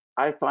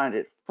I find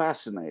it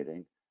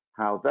fascinating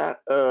how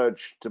that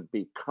urge to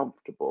be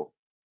comfortable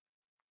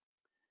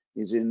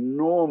is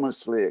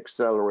enormously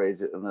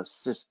accelerated and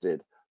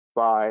assisted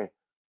by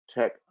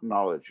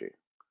technology.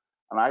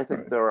 And I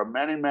think there are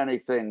many, many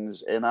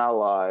things in our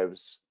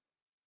lives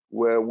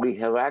where we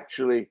have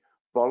actually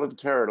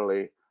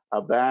voluntarily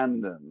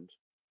abandoned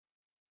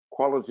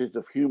qualities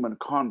of human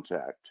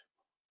contact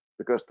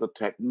because the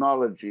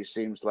technology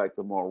seems like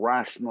the more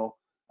rational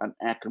and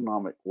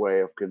economic way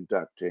of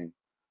conducting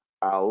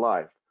our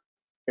life.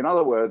 In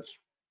other words,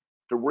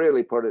 to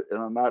really put it in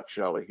a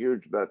nutshell, a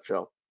huge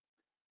nutshell,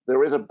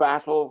 there is a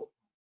battle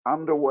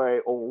underway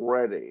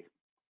already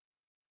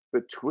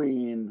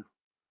between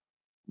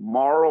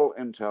moral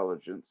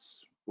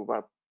intelligence,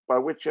 by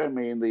which I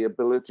mean the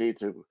ability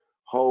to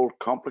hold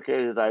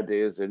complicated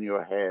ideas in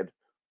your head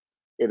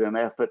in an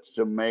effort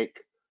to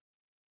make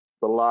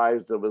the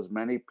lives of as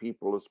many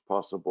people as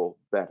possible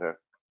better,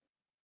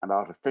 and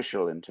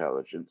artificial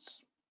intelligence,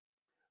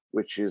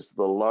 which is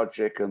the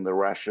logic and the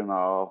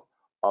rationale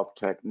of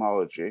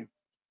technology,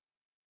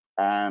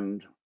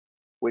 and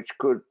which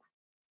could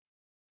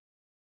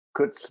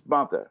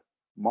smother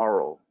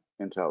moral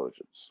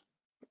intelligence.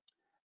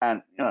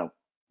 And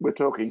we're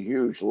talking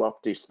huge,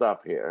 lofty stuff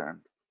here, and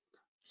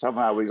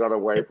somehow we got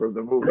away from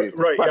the movies.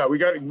 Right. Yeah, we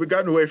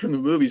gotten away from the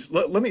movies.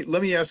 Let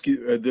me ask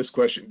you this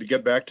question to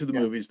get back to the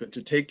movies, but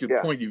to take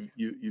your point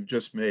you've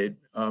just made.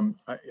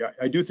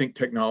 I do think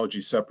technology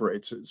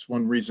separates. It's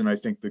one reason I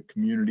think the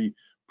community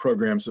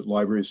programs that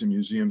libraries and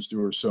museums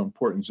do are so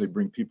important. Is they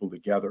bring people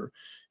together,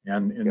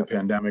 and in the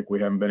pandemic we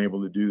haven't been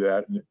able to do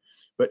that.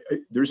 But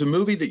there's a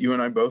movie that you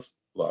and I both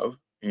love,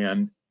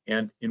 and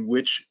in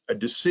which a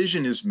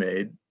decision is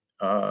made.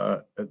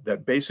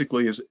 That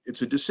basically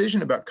it's a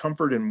decision about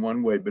comfort in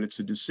one way, but it's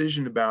a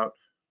decision about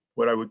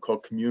what I would call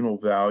communal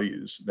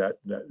values that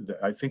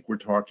I think we're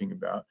talking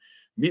about.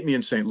 Meet Me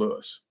in St.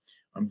 Louis,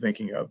 I'm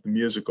thinking of the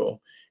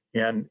musical,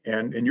 and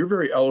you're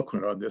very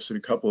eloquent on this in a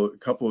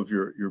couple of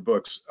your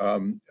books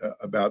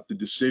about the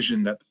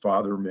decision that the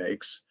father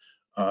makes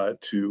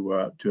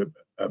to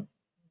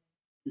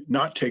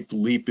not take the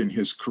leap in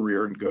his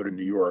career and go to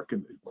New York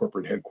and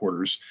corporate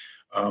headquarters,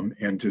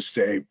 and to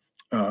stay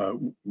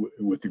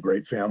with the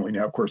great family.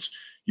 Now, of course,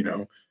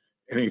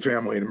 any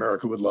family in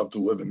America would love to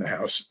live in the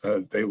house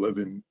they live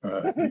in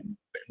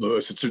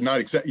Louis.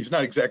 He's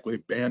not exactly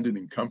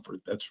abandoning comfort,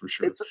 that's for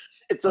sure.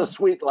 It's a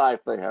sweet life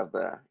they have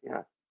there.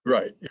 Yeah.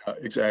 Right. Yeah,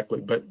 exactly.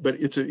 But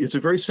it's a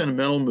very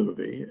sentimental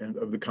movie, and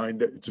of the kind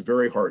that it's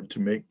very hard to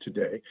make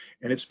today.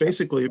 And it's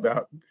basically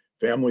about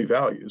family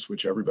values,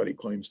 which everybody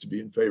claims to be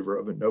in favor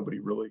of, and nobody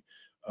really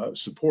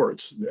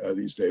supports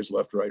these days,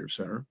 left, right, or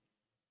center.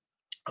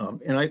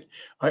 And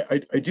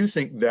I do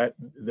think that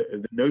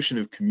the notion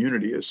of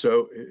community is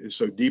so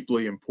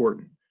deeply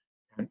important.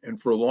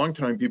 And for a long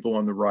time, people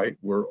on the right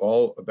were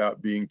all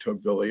about being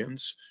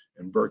Tocquevillians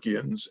and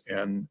Burkeans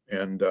and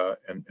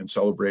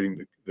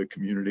celebrating the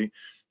community.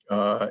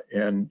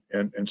 And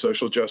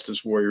social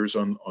justice warriors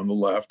on the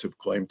left have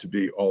claimed to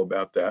be all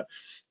about that.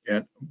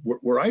 And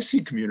where I see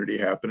community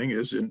happening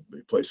is in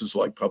places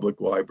like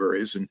public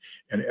libraries and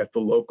at the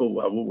local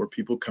level, where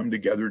people come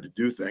together to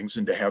do things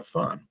and to have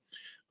fun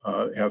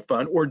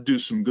or do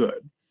some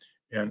good.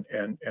 And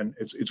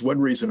it's one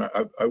reason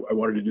I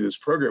wanted to do this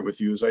program with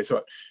you, is I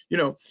thought,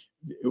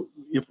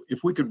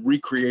 if we could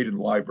recreate in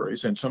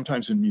libraries and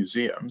sometimes in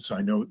museums,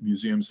 I know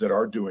museums that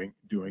are doing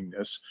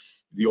this,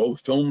 the old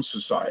film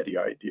society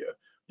idea.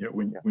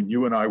 When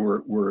you and I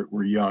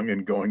were young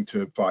and going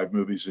to 5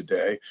 movies a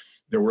day,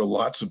 there were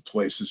lots of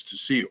places to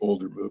see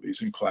older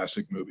movies and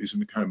classic movies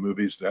and the kind of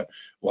movies that,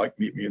 like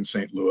Meet Me in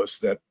St. Louis,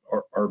 that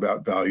are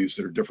about values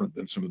that are different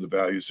than some of the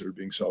values that are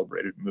being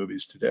celebrated in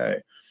movies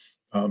today.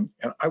 And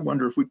I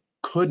wonder if we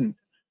couldn't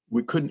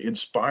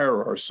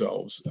inspire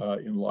ourselves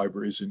in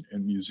libraries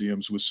and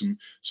museums with some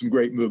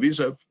great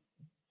movies, of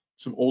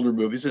some older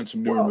movies and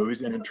some newer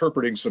movies, and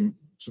interpreting some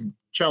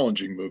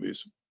challenging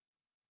movies.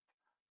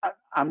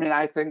 I mean,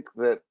 I think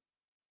that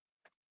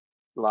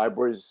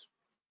libraries,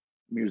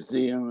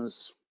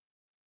 museums,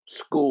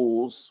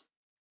 schools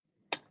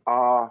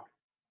are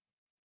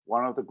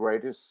one of the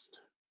greatest,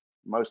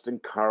 most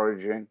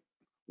encouraging,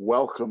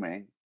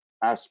 welcoming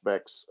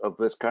aspects of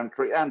this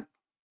country and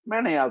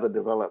many other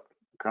developed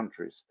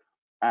countries.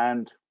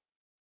 And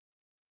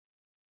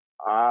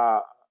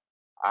I,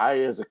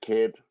 as a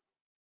kid,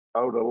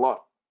 owed a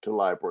lot to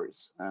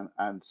libraries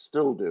and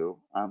still do.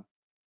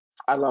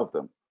 I love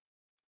them.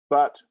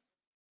 But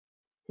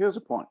here's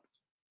a point.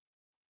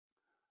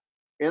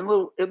 In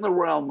the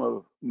realm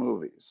of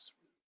movies,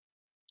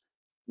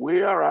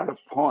 we are at a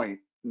point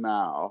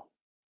now,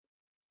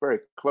 very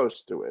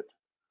close to it,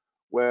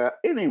 where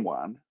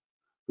anyone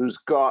who's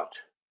got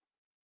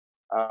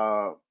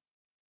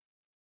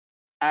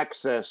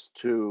access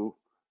to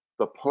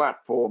the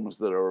platforms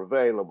that are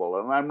available,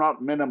 and I'm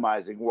not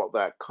minimizing what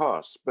that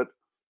costs, but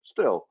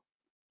still,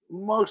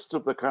 most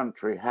of the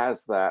country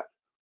has that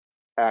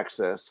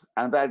access,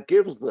 and that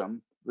gives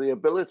them the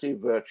ability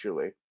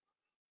virtually,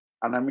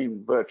 and I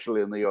mean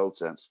virtually in the old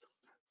sense,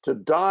 to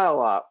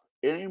dial up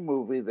any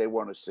movie they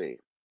want to see.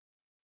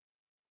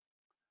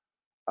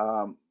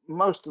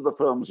 Most of the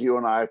films you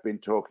and I have been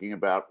talking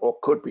about, or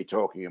could be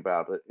talking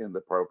about it in the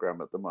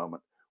program at the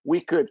moment, we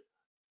could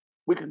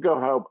go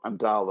home and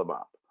dial them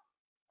up.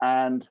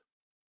 And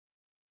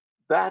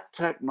that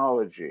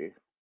technology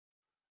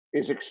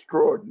is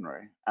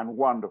extraordinary and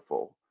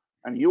wonderful.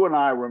 And you and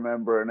I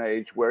remember an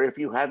age where if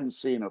you hadn't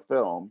seen a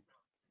film,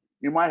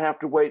 you might have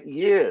to wait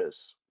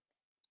years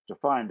to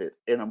find it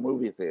in a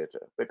movie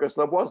theater because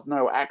there was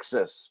no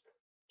access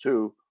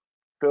to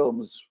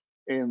films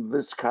in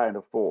this kind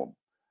of form.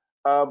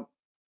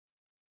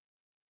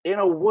 In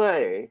a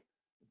way,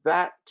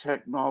 that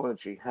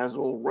technology has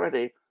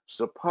already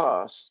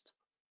surpassed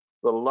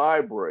the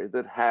library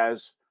that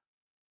has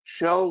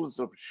shelves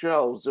of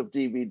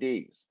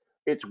DVDs.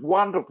 It's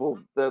wonderful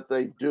that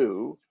they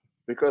do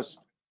because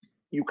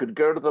you could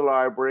go to the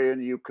library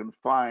and you can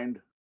find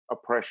a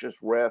precious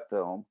rare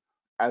film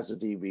as a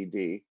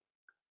DVD.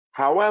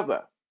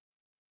 However,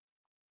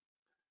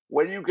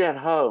 when you get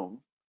home,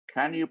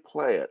 can you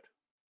play it?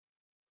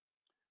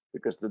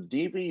 Because the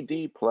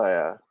DVD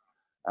player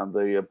and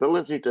the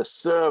ability to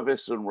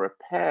service and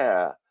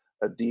repair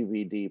a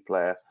DVD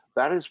player,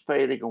 that is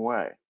fading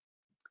away.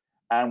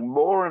 And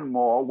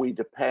more, we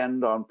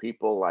depend on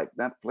people like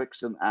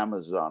Netflix and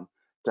Amazon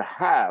to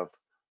have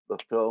the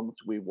films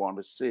we want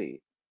to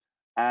see.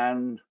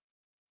 And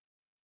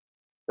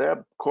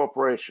they're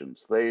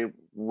corporations, they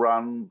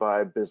run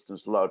by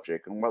business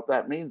logic. And what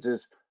that means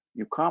is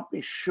you can't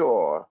be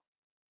sure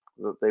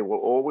that they will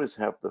always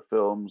have the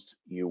films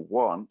you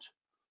want,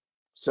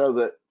 so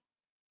that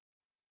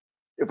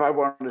if I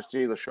want to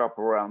see The Shop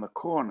Around the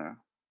Corner,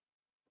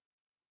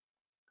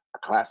 a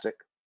classic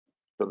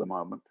for the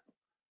moment,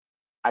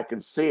 I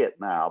can see it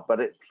now, but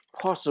it's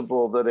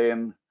possible that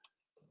in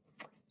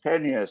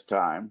 10 years'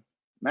 time,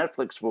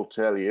 Netflix will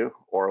tell you,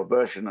 or a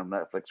version of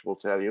Netflix will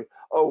tell you,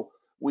 oh,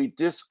 we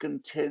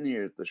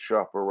discontinued The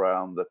Shop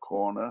Around the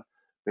Corner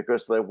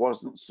because there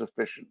wasn't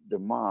sufficient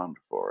demand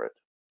for it.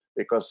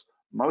 Because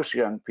most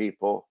young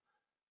people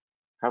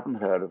haven't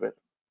heard of it,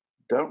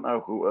 don't know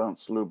who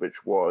Ernst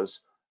Lubitsch was,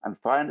 and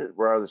find it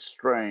rather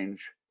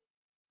strange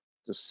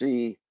to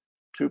see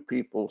two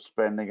people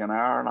spending an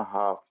hour and a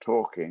half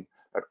talking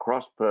at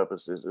cross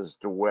purposes as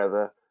to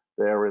whether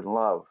they're in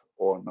love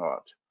or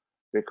not.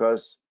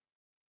 Because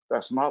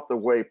that's not the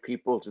way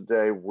people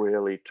today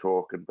really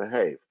talk and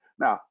behave.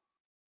 Now,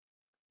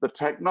 the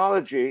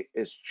technology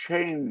is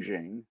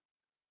changing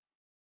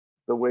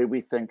the way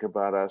we think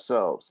about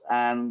ourselves.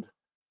 And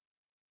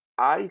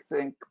I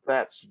think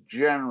that's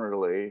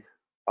generally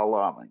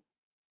alarming.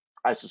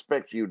 I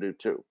suspect you do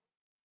too.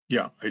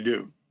 Yeah, I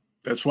do.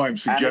 That's why I'm And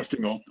it,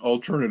 suggesting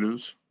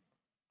alternatives.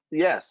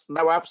 yes,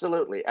 no,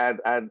 absolutely.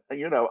 And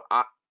you know,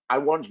 I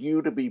want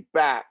you to be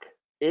back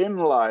in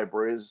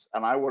libraries,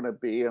 and I want to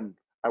be in,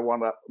 I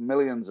want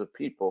millions of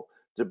people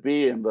to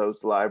be in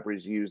those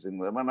libraries using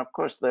them. And of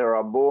course, there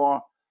are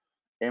more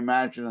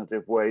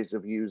imaginative ways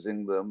of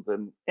using them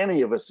than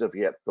any of us have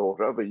yet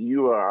thought of. And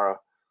you are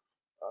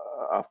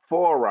a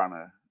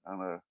forerunner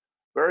and a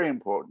very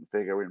important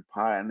figure in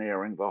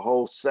pioneering the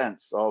whole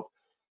sense of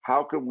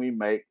how can we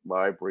make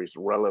libraries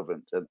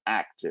relevant and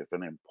active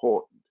and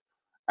important.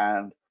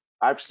 And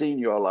I've seen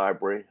your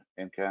library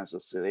in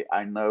Kansas City.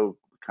 I know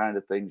the kind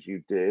of things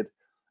you did.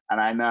 And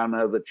I now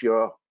know that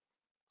you're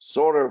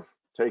sort of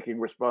taking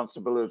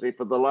responsibility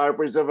for the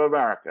libraries of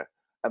America.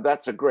 And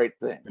that's a great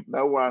thing.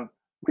 No one,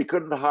 we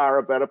couldn't hire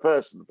a better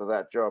person for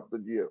that job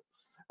than you.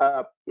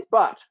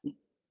 But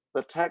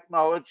the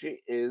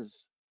technology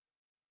is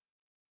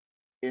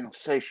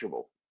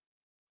insatiable.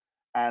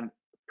 And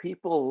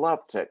people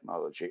love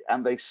technology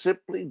and they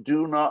simply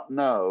do not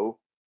know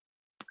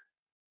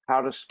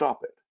how to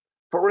stop it.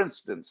 For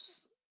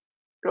instance,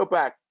 go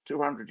back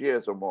 200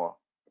 years or more,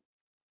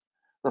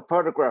 the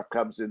photograph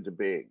comes into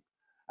being.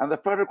 And the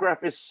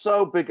photograph is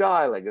so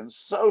beguiling and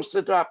so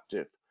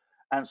seductive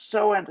and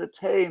so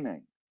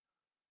entertaining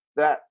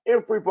that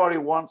everybody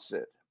wants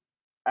it.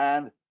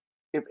 And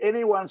if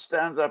anyone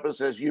stands up and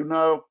says, you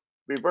know,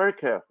 be very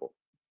careful.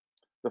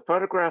 The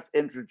photograph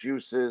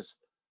introduces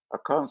a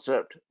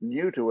concept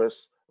new to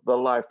us, the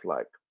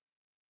lifelike.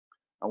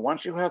 And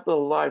once you have the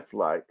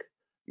lifelike,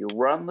 you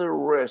run the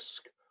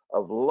risk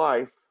of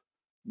life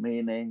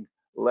meaning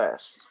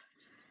less.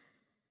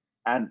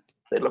 And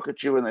they look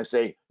at you and they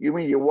say, you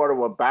mean you want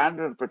to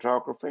abandon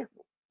photography?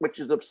 Which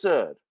is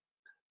absurd.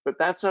 But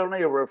that's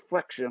only a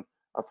reflection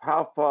of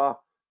how far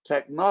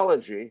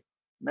technology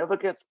never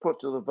gets put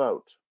to the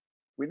vote.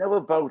 We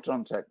never vote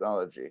on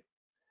technology.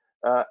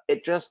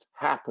 It just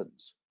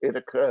happens. It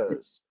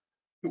occurs.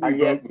 We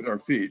vote with our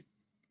feet.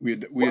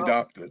 We Well,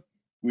 adopt it.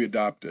 We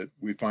adopt it.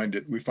 We find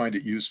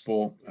it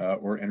useful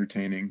or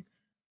entertaining.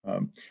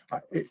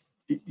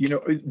 You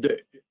know,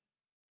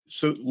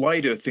 so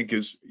light, I think,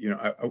 is, you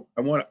know,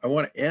 I want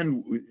to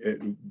end. We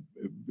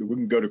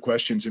can go to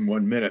questions in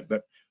 1 minute,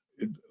 but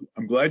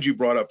I'm glad you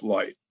brought up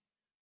light,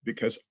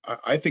 because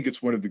I think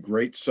it's one of the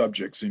great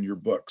subjects in your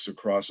books,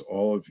 across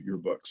all of your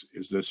books,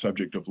 is the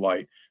subject of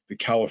light, the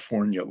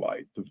California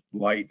light, the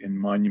light in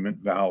Monument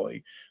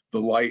Valley,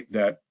 the light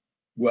that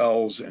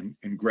Wells and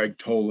Greg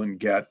Toland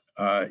get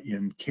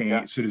in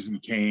yeah. Citizen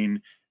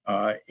Kane,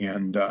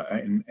 and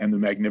the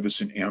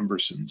Magnificent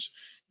Ambersons.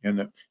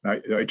 And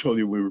I told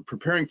you we were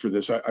preparing for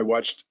this. I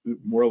watched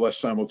more or less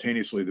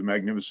simultaneously the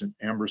Magnificent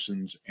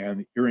Ambersons and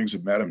the Earrings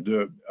of Madame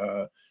de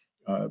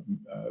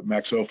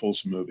Max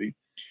Ophuls movie.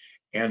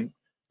 And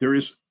there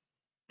is,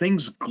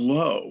 things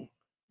glow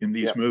in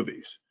these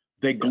movies.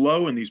 They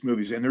glow in these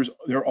movies, and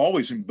they're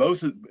always in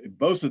both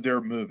of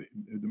their movies,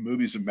 the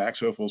movies of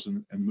Max Ophuls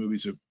and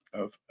movies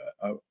of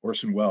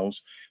Orson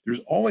Welles. There's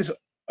always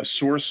a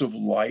source of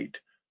light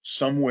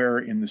somewhere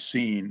in the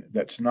scene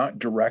that's not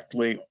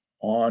directly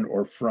on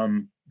or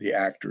from the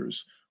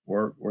actors,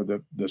 or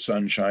the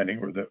sun shining,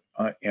 or the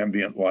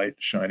ambient light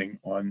shining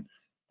on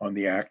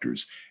the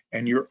actors.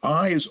 And your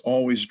eye is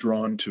always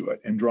drawn to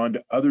it, and drawn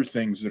to other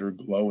things that are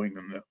glowing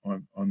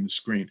on the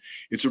screen.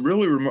 It's a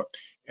really remote,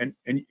 and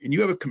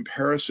you have a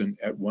comparison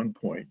at one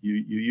point. You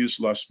use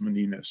Las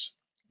Meninas,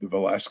 the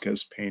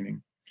Velázquez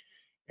painting.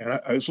 And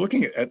I was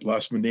looking at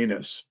Las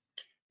Meninas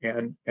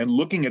and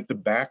looking at the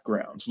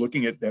backgrounds,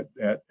 looking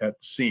at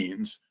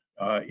scenes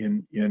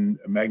in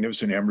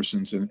Magnificent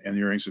Ambersons and the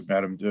Earrings of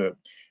Madame de.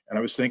 And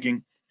I was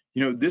thinking,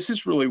 you know, this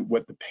is really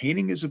what the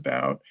painting is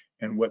about,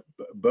 and what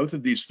both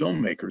of these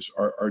filmmakers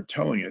are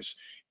telling us,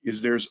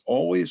 is there's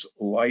always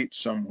light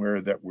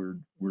somewhere that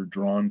we're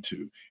drawn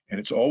to, and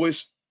it's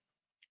always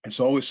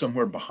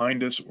somewhere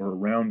behind us or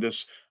around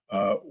us,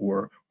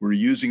 or we're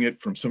using it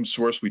from some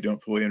source we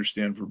don't fully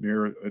understand.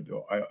 Vermeer,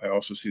 I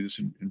also see this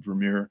in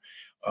Vermeer,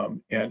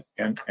 and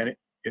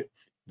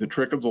the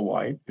trick of the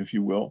light, if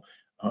you will,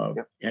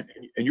 and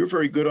you're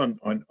very good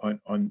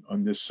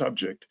on this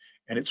subject.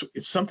 And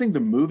it's something the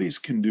movies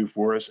can do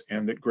for us,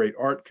 and that great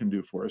art can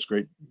do for us,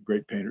 great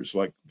painters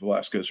like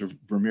Velázquez or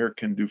Vermeer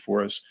can do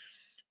for us,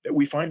 that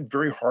we find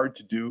very hard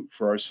to do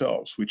for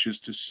ourselves, which is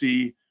to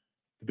see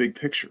the big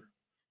picture,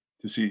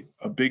 to see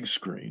a big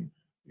screen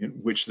in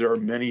which there are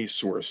many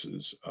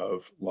sources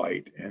of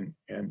light and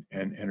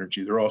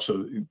energy. There are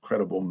also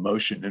incredible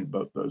motion in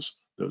both those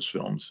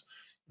films.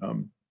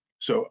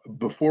 So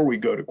before we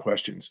go to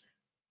questions,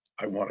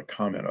 I want to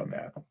comment on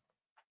that.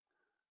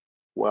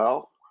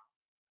 Well,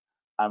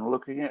 I'm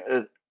looking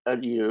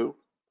at you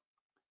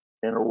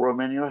in a room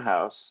in your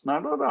house.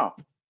 No.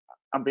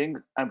 I'm being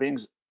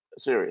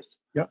serious.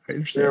 Yeah, I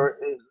understand. There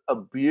is a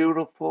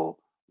beautiful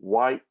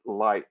white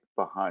light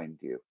behind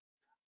you.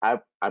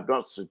 I'm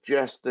not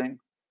suggesting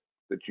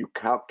that you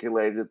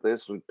calculated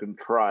this or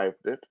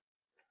contrived it,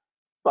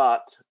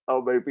 but,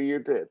 oh, maybe you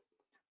did.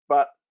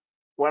 But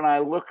when I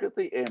look at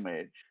the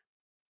image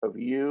of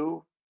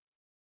you,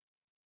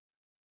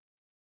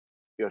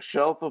 your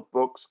shelf of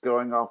books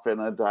going off in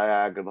a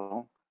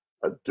diagonal,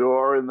 a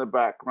door in the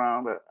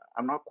background,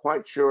 I'm not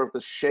quite sure of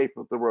the shape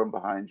of the room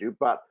behind you,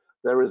 but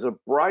there is a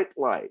bright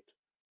light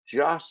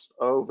just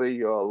over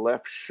your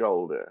left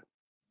shoulder.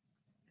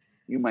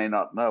 You may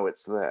not know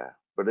it's there,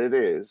 but it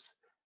is.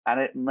 And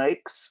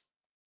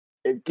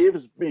it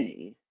gives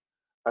me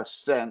a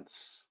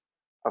sense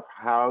of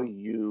how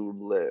you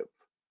live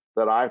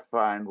that I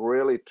find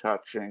really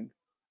touching.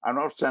 I'm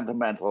not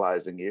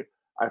sentimentalizing you.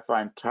 I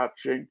find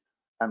touching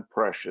and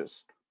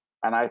precious.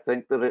 And I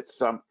think that it's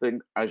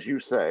something, as you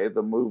say,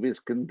 the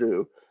movies can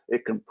do.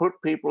 It can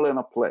put people in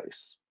a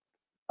place,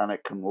 and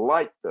it can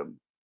light them,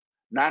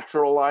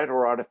 natural light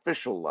or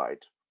artificial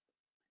light,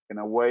 in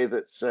a way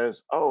that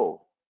says,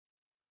 oh,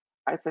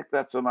 I think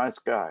that's a nice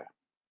guy.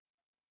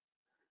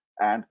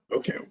 And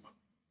okay.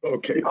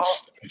 you know,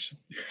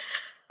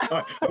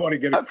 I want to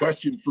get a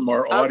question from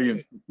our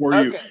audience before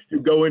you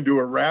go into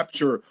a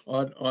rapture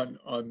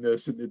on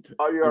this.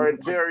 Oh, your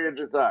interior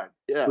design.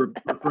 Yeah. We're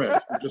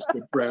friends. We're just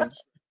good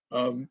friends.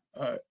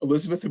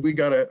 Elizabeth, have we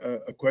got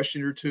a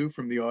question or two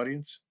from the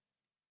audience?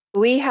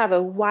 We have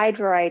a wide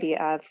variety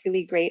of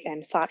really great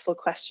and thoughtful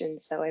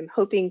questions, so I'm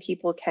hoping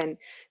people can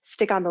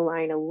stick on the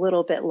line a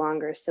little bit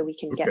longer so we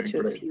can get to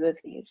a few of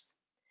these.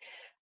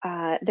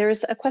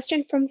 There's a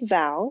question from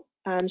Val.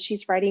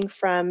 She's writing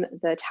from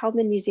the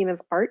Taubman Museum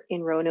of Art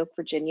in Roanoke,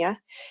 Virginia,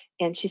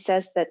 and she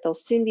says that they'll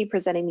soon be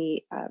presenting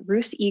the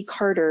Ruth E.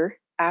 Carter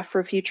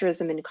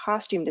Afrofuturism in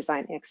Costume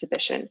Design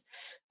exhibition,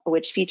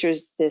 which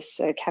features this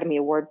Academy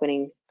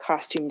Award-winning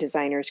costume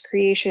designer's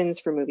creations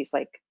for movies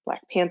like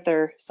Black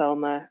Panther,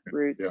 Selma,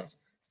 Roots,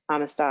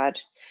 Amistad,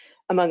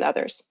 among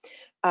others.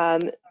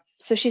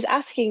 So she's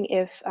asking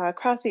if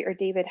Crosby or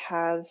David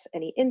have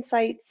any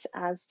insights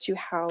as to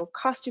how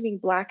costuming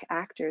Black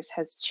actors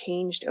has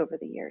changed over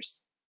the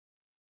years.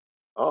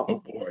 Oh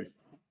boy.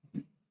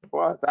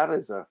 Well, that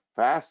is a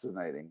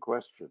fascinating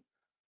question.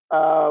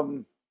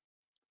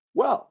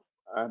 Well,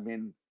 I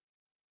mean,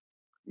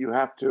 you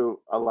have to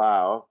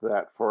allow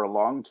that for a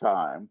long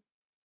time,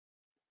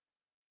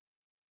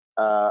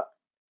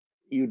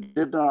 you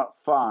did not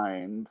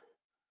find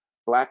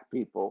Black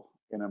people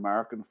in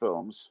American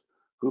films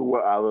who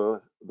were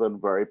other than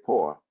very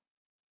poor.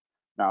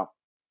 Now,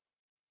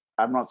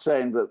 I'm not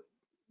saying that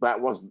that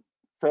wasn't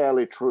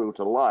fairly true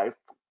to life,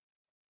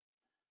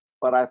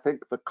 but I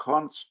think the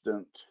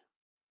constant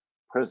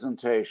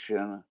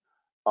presentation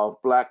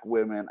of Black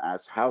women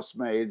as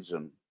housemaids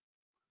and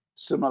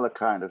similar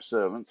kind of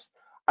servants,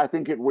 I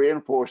think it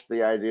reinforced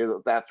the idea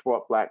that that's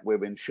what Black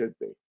women should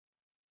be.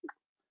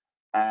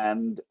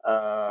 And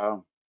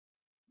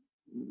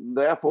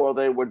therefore,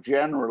 they were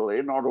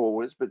generally, not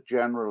always, but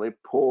generally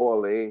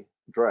poorly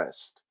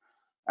dressed.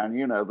 And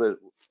you know, the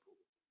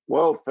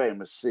world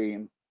famous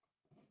scene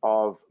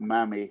of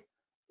Mammy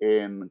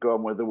in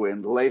Gone with the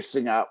Wind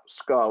lacing up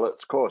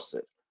Scarlett's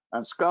corset.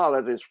 And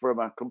Scarlett is from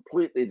a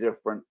completely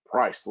different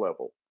price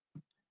level.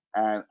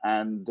 And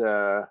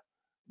the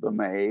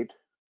maid,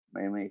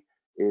 Mamie,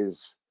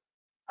 is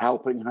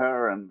helping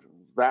her, and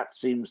that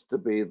seems to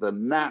be the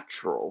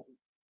natural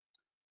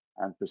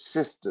and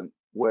persistent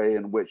way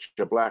in which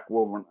a Black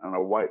woman and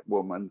a white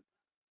woman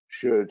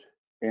should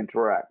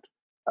interact.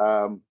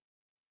 I'm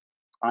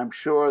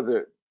sure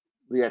that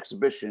the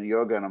exhibition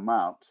you're going to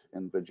mount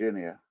in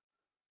Virginia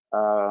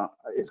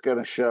is going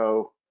to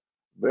show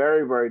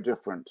very, very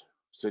different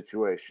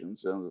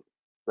situations, and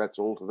that's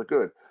all to the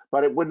good.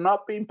 But it would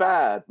not be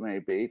bad,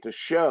 maybe, to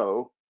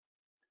show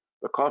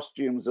the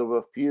costumes of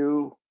a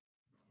few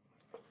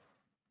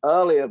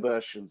earlier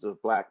versions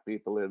of Black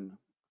people in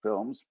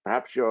films.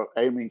 Perhaps you're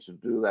aiming to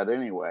do that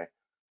anyway,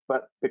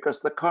 but because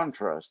the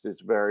contrast is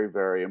very,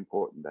 very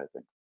important, I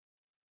think.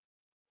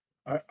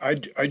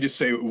 I just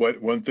say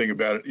one thing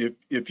about it.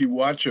 If you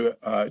watch a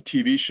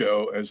TV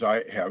show, as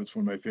I have, it's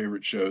one of my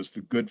favorite shows,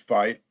 The Good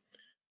Fight,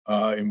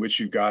 in which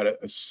you got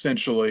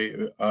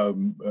essentially a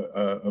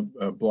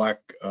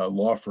Black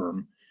law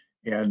firm,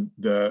 and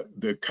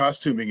the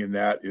costuming in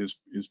that is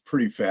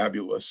pretty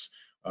fabulous.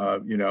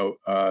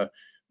 Actor,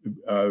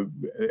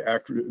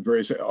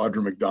 various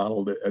Audra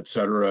McDonald, et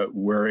cetera,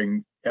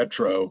 wearing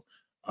etro.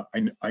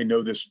 I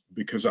know this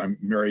because I'm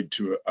married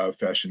to a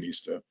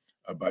fashionista.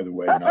 By the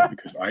way, not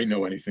because I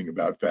know anything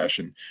about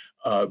fashion,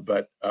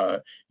 but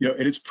and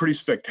it's pretty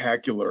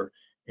spectacular.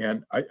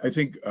 And I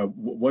think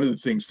one of the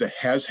things that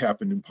has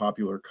happened in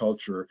popular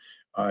culture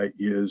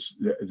is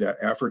that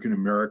African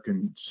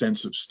American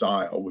sense of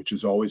style, which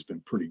has always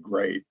been pretty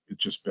great,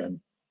 it's just been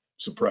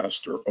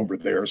suppressed or over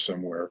there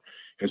somewhere,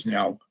 has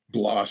now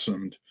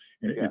blossomed.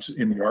 And it's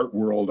in the art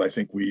world. I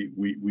think we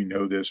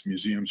know this.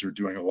 Museums are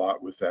doing a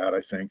lot with that.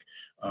 I think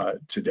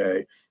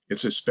today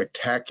it's a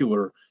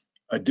spectacular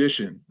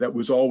addition that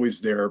was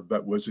always there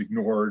but was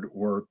ignored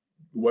or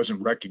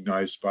wasn't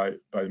recognized by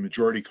the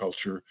majority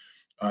culture,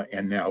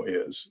 and now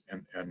is.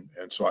 And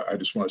so I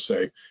just want to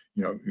say,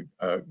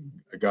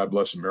 God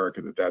bless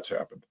America that that's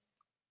happened.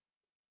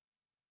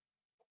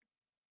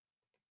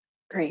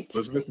 Great.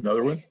 Elizabeth,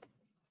 another one?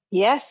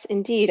 Yes,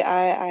 indeed.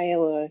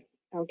 I'll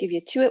give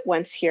you two at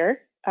once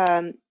here.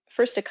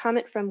 First, a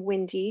comment from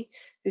Wendy,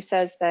 who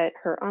says that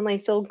her online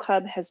film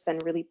club has been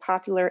really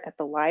popular at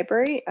the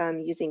library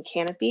using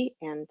Canopy,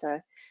 and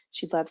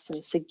she'd love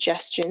some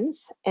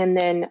suggestions. And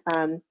then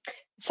the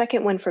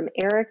second one from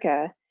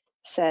Erica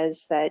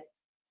says that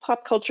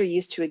pop culture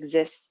used to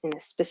exist in a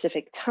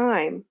specific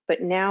time,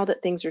 but now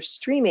that things are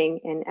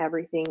streaming and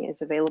everything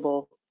is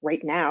available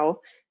right now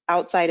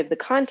outside of the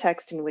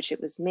context in which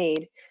it was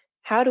made,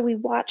 how do we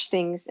watch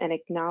things and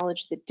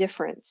acknowledge the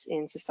difference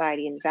in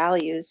society and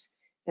values?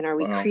 And are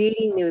we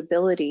creating the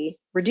ability,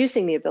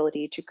 reducing the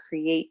ability to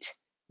create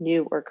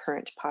new or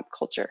current pop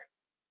culture?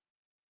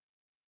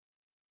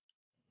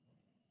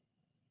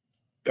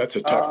 That's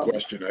a tough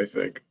question, I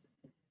think.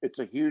 It's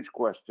a huge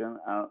question.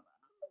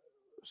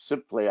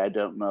 Simply, I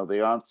don't know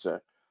the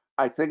answer.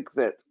 I think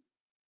that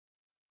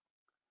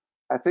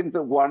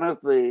one of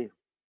the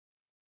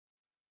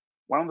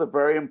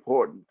very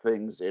important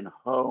things in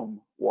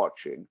home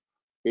watching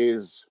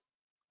is,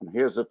 and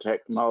here's a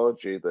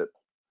technology that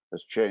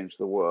has changed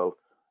the world,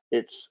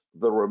 it's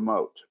the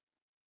remote.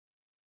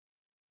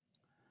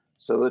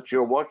 So that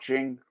you're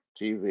watching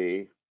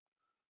TV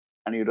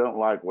and you don't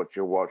like what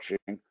you're watching,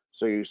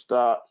 so you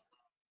start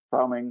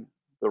thumbing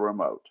the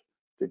remote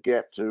to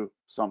get to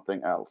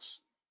something else.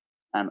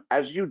 And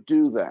as you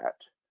do that,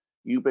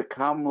 you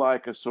become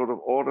like a sort of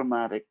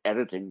automatic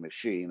editing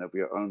machine of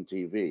your own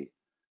TV.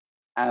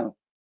 And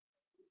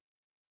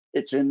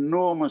it's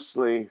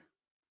enormously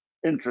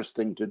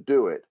interesting to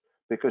do it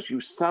because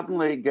you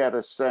suddenly get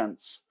a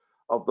sense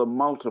of the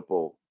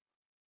multiple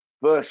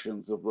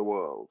versions of the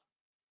world.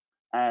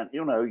 And,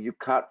 you know, you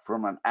cut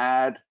from an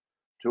ad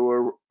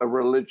to a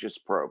religious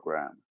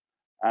program.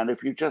 And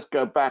if you just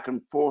go back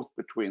and forth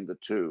between the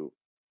two,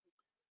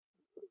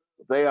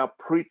 they are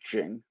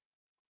preaching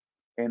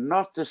in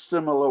not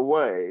dissimilar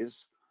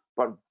ways,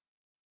 but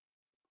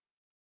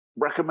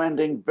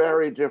recommending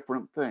very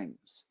different things.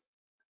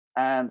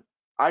 And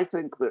I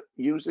think that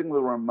using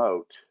the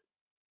remote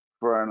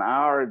for an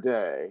hour a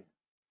day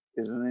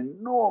is an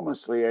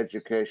enormously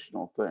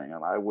educational thing,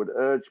 and I would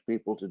urge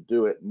people to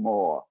do it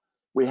more.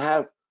 We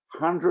have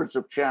hundreds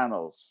of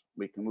channels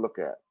we can look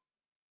at.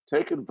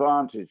 Take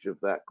advantage of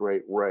that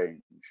great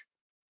range.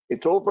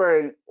 It's all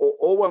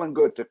well and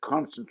good to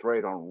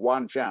concentrate on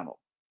one channel.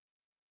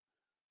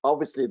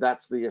 Obviously,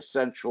 that's the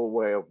essential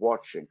way of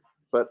watching,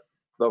 but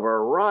the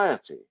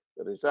variety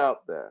that is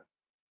out there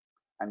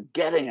and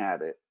getting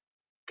at it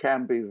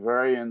can be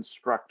very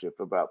instructive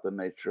about the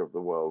nature of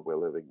the world we're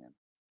living in.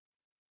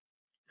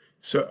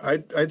 So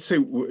I'd say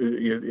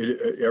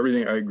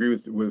everything. I agree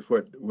with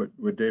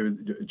what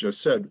David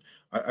just said.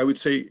 I would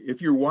say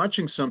if you're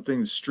watching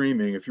something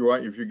streaming, if you're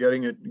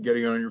getting it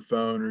on your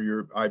phone or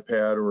your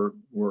iPad or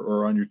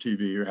on your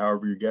TV or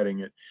however you're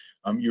getting it,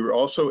 you're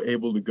also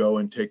able to go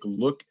and take a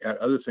look at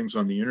other things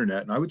on the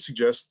internet. And I would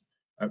suggest,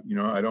 you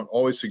know, I don't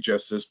always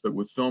suggest this, but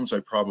with films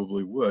I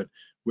probably would.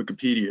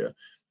 Wikipedia.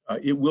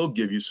 It will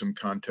give you some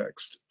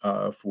context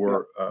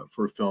for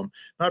a film,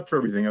 not for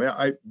everything.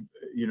 I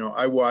mean,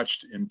 I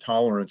watched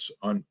Intolerance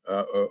on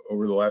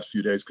over the last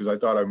few days because I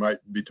thought I might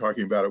be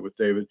talking about it with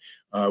David,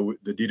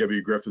 the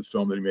D.W. Griffith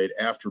film that he made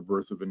after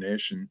Birth of a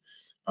Nation.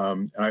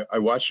 I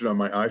watched it on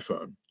my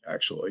iPhone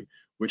actually,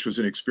 which was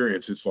an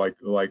experience. It's like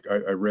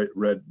I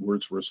read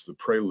Wordsworth's The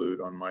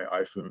Prelude on my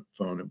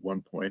iPhone at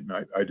one point,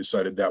 and I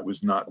decided that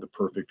was not the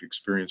perfect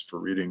experience for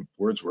reading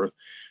Wordsworth.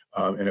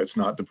 And it's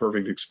not the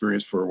perfect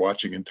experience for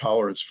watching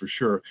Intolerance for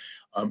sure.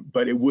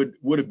 But it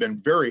would have been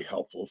very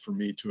helpful for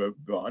me to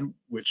have gone,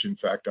 which in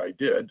fact I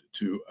did,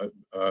 to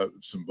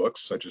some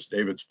books such as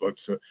David's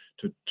books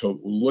to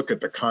look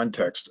at the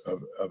context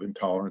of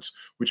Intolerance,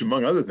 which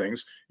among other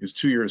things is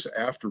 2 years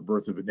after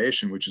Birth of a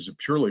Nation, which is a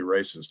purely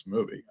racist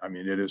movie. I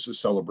mean, it is a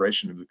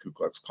celebration of the Ku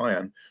Klux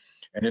Klan.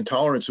 And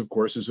Intolerance, of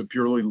course, is a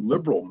purely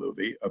liberal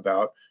movie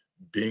about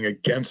being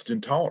against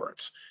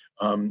intolerance.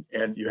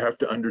 And you have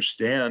to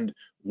understand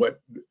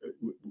what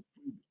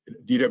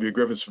D.W.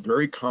 Griffith's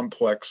very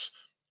complex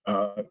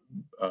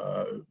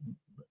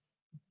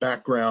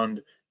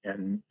background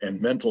and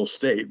mental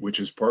state, which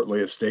is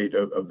partly a state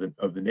of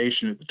the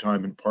nation at the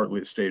time and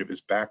partly a state of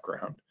his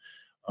background,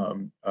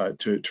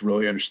 to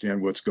really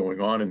understand what's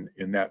going on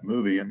in that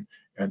movie,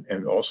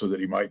 and also that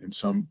he might in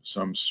some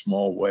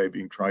small way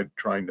being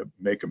trying to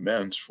make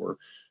amends for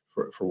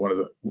one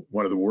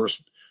of the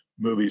worst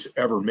movies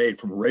ever made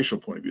from a racial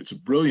point of view. It's a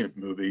brilliant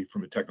movie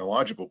from a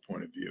technological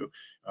point of view.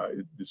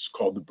 It's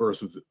called The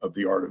Birth of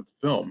the Art of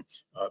Film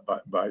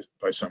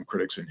by some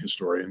critics and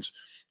historians,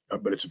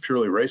 but it's a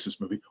purely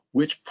racist movie,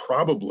 which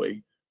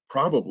probably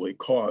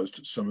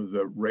caused some of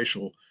the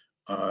racial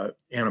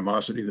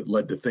animosity that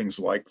led to things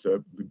like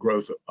the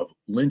growth of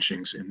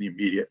lynchings in the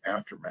immediate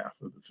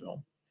aftermath of the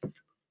film.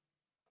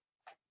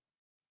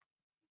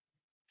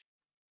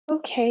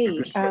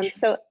 Okay,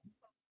 so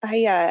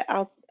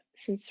I'll,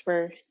 since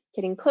we're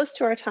getting close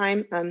to our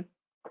time,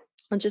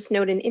 I'll just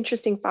note an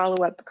interesting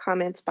follow-up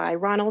comment by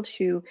Ronald,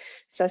 who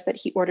says that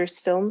he orders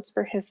films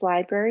for his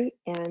library,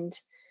 and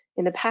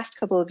in the past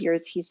couple of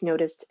years, he's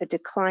noticed a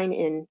decline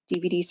in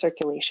DVD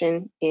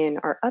circulation in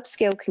our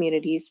upscale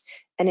communities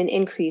and an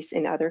increase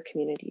in other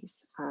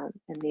communities.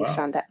 And they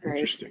found that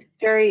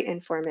very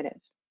informative.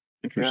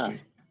 Interesting.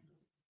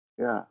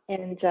 Yeah.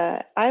 And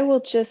I will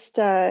just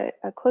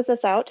close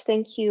us out.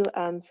 Thank you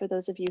for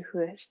those of you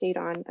who stayed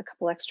on a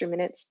couple extra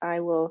minutes. I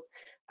will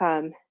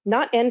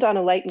not end on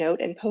a light note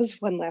and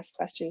pose one last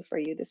question for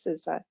you. This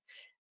is a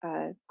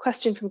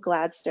question from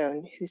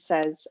Gladstone, who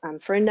says,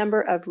 for a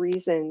number of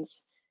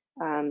reasons,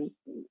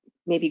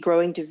 maybe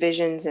growing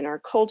divisions in our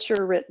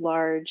culture writ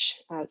large,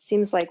 it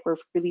seems like we're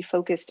really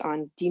focused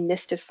on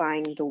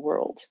demystifying the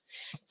world.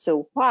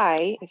 So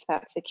why, if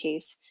that's the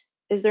case,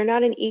 is there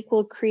not an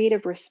equal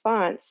creative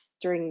response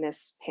during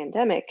this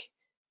pandemic,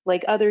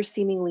 like other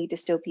seemingly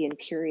dystopian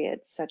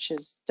periods, such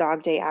as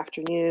Dog Day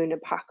Afternoon,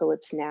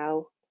 Apocalypse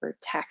Now, or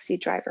Taxi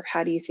Driver?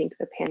 How do you think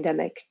the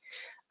pandemic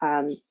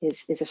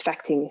is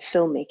affecting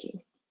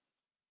filmmaking?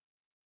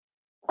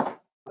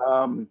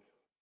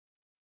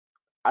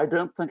 I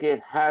don't think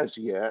it has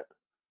yet,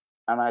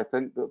 and I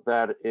think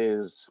that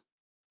is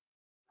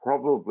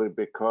probably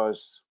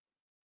because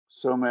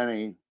so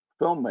many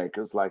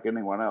filmmakers, like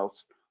anyone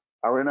else,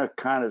 are in a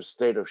kind of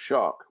state of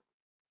shock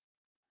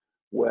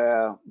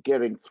where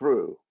getting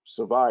through,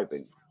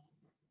 surviving,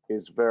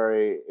 is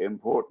very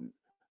important.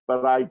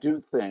 But I do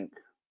think,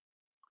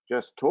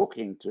 just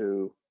talking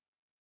to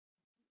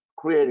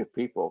creative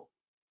people,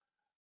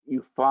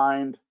 you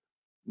find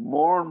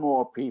more and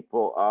more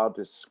people are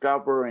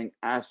discovering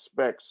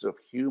aspects of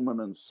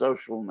human and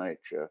social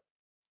nature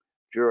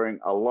during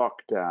a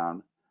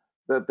lockdown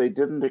that they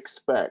didn't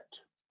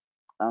expect,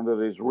 and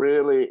that is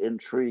really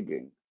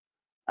intriguing.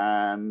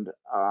 And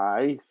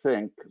I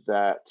think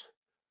that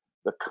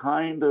the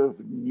kind of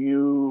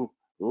new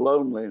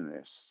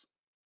loneliness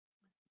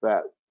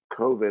that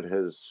COVID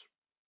has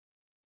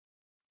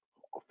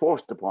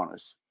forced upon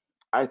us,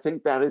 I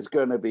think that is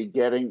going to be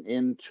getting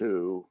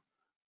into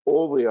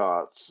all the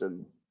arts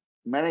and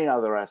many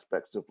other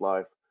aspects of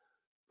life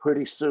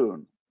pretty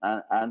soon.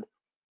 And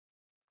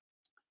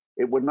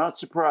it would not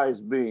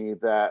surprise me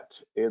that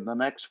in the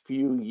next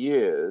few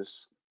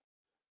years,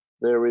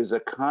 there is a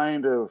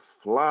kind of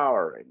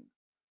flowering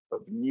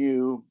of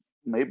new,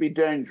 maybe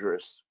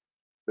dangerous,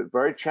 but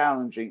very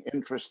challenging,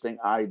 interesting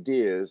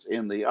ideas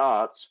in the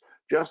arts,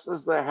 just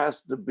as there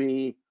has to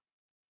be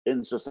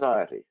in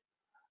society.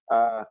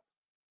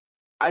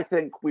 I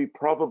think we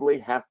probably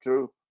have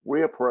to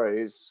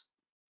reappraise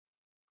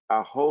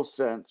our whole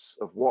sense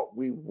of what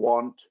we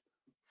want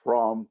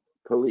from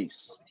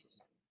police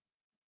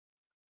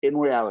in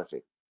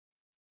reality.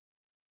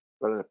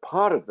 But as a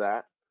part of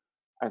that,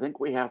 I think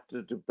we have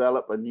to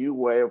develop a new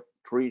way of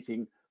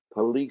treating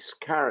police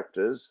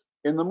characters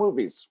in the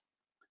movies,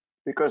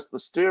 because the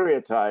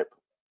stereotype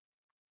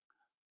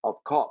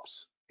of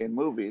cops in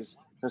movies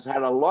has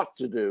had a lot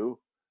to do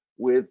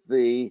with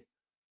the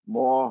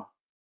more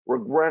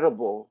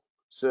regrettable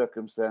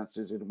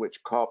circumstances in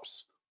which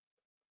cops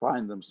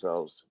find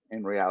themselves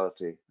in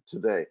reality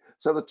today.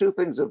 So the two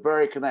things are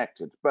very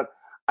connected, but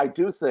I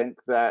do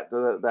think that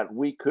that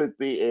we could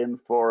be in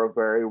for a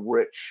very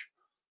rich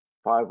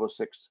 5 or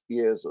 6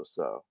 years or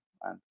so,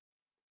 and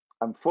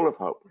I'm full of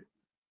hope.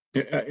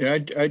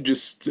 I'd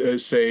just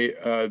say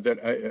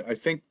that I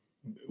think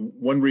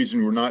one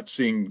reason we're not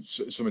seeing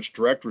so much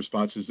direct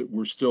response is that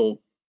we're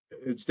still,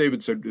 as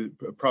David said,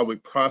 probably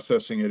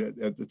processing it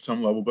at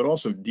some level, but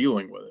also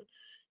dealing with it.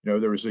 You know,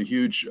 there was a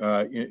huge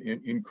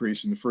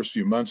increase in the first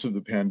few months of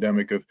the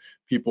pandemic of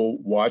people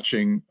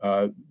watching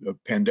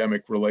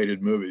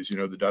pandemic-related movies. You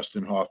know, the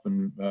Dustin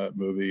Hoffman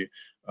movie,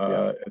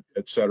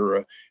 et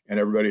cetera, and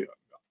everybody.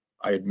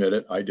 I admit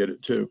it, I did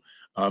it too.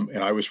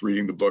 And I was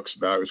reading the books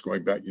about, I was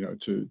going back, you know,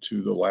 to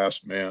The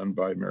Last Man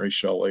by Mary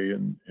Shelley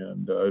and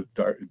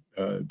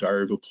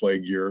Diary of a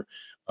Plague Year,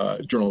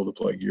 Journal of the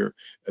Plague Year,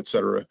 et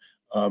cetera.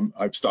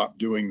 I've stopped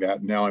doing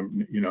that. Now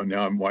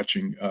I'm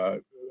watching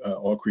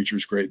All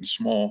Creatures Great and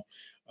Small,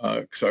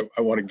 because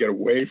I want to get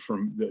away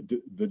from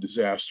the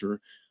disaster.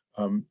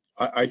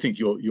 I think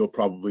you'll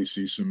probably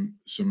see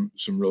some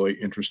really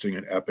interesting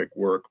and epic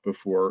work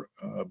before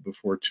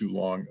too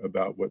long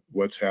about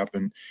what's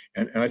happened.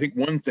 And I think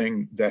one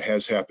thing that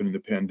has happened in the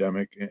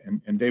pandemic,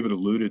 and David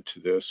alluded to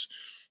this,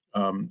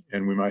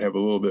 and we might have a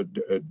little bit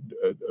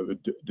of a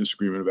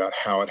disagreement about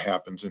how it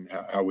happens and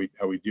how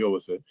we deal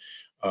with it,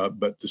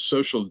 but the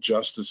social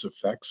justice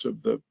effects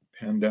of the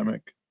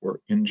pandemic,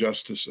 or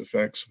injustice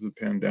effects of the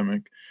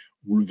pandemic,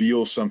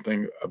 reveal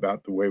something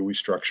about the way we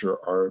structure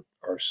our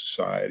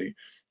society.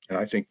 And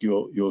I think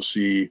you'll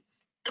see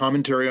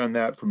commentary on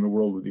that from the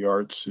world of the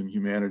arts and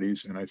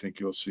humanities, and I think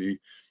you'll see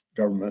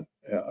government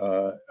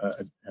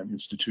and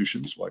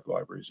institutions like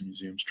libraries and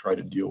museums try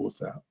to deal with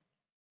that.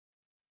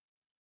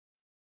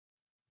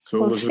 So,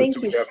 well, Elizabeth,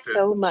 thank you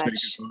so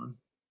much.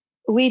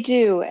 We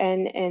do,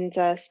 and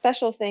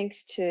special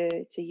thanks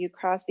to you,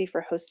 Crosby,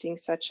 for hosting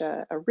such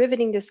a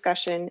riveting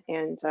discussion,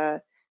 and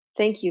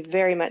thank you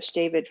very much,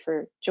 David,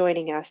 for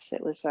joining us.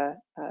 It was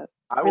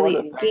really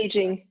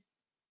engaging.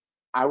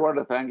 I want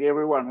to thank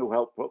everyone who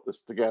helped put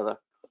this together.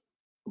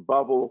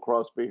 Above all,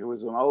 Crosby, who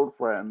is an old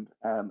friend,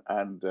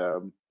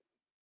 and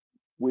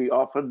we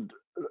often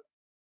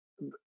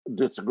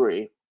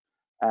disagree,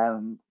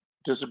 and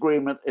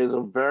disagreement is a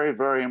very,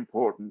 very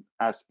important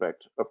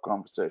aspect of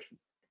conversation.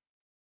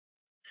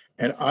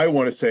 And I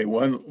want to say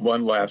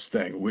one last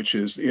thing, which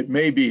is, it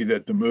may be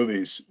that the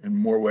movies, in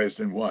more ways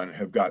than one,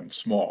 have gotten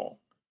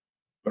small,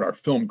 but our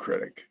film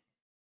critic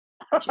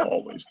is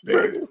always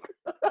big.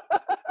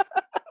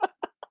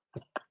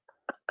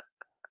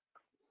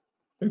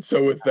 And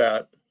so with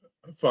that,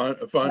 a fond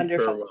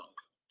farewell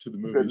to the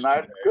movies. Good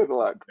night. Today. Good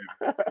luck.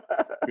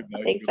 Good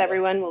night. Thanks,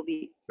 everyone. We'll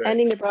be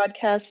ending the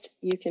broadcast.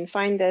 You can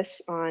find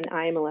this on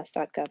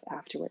imls.gov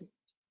afterward.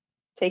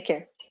 Take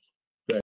care.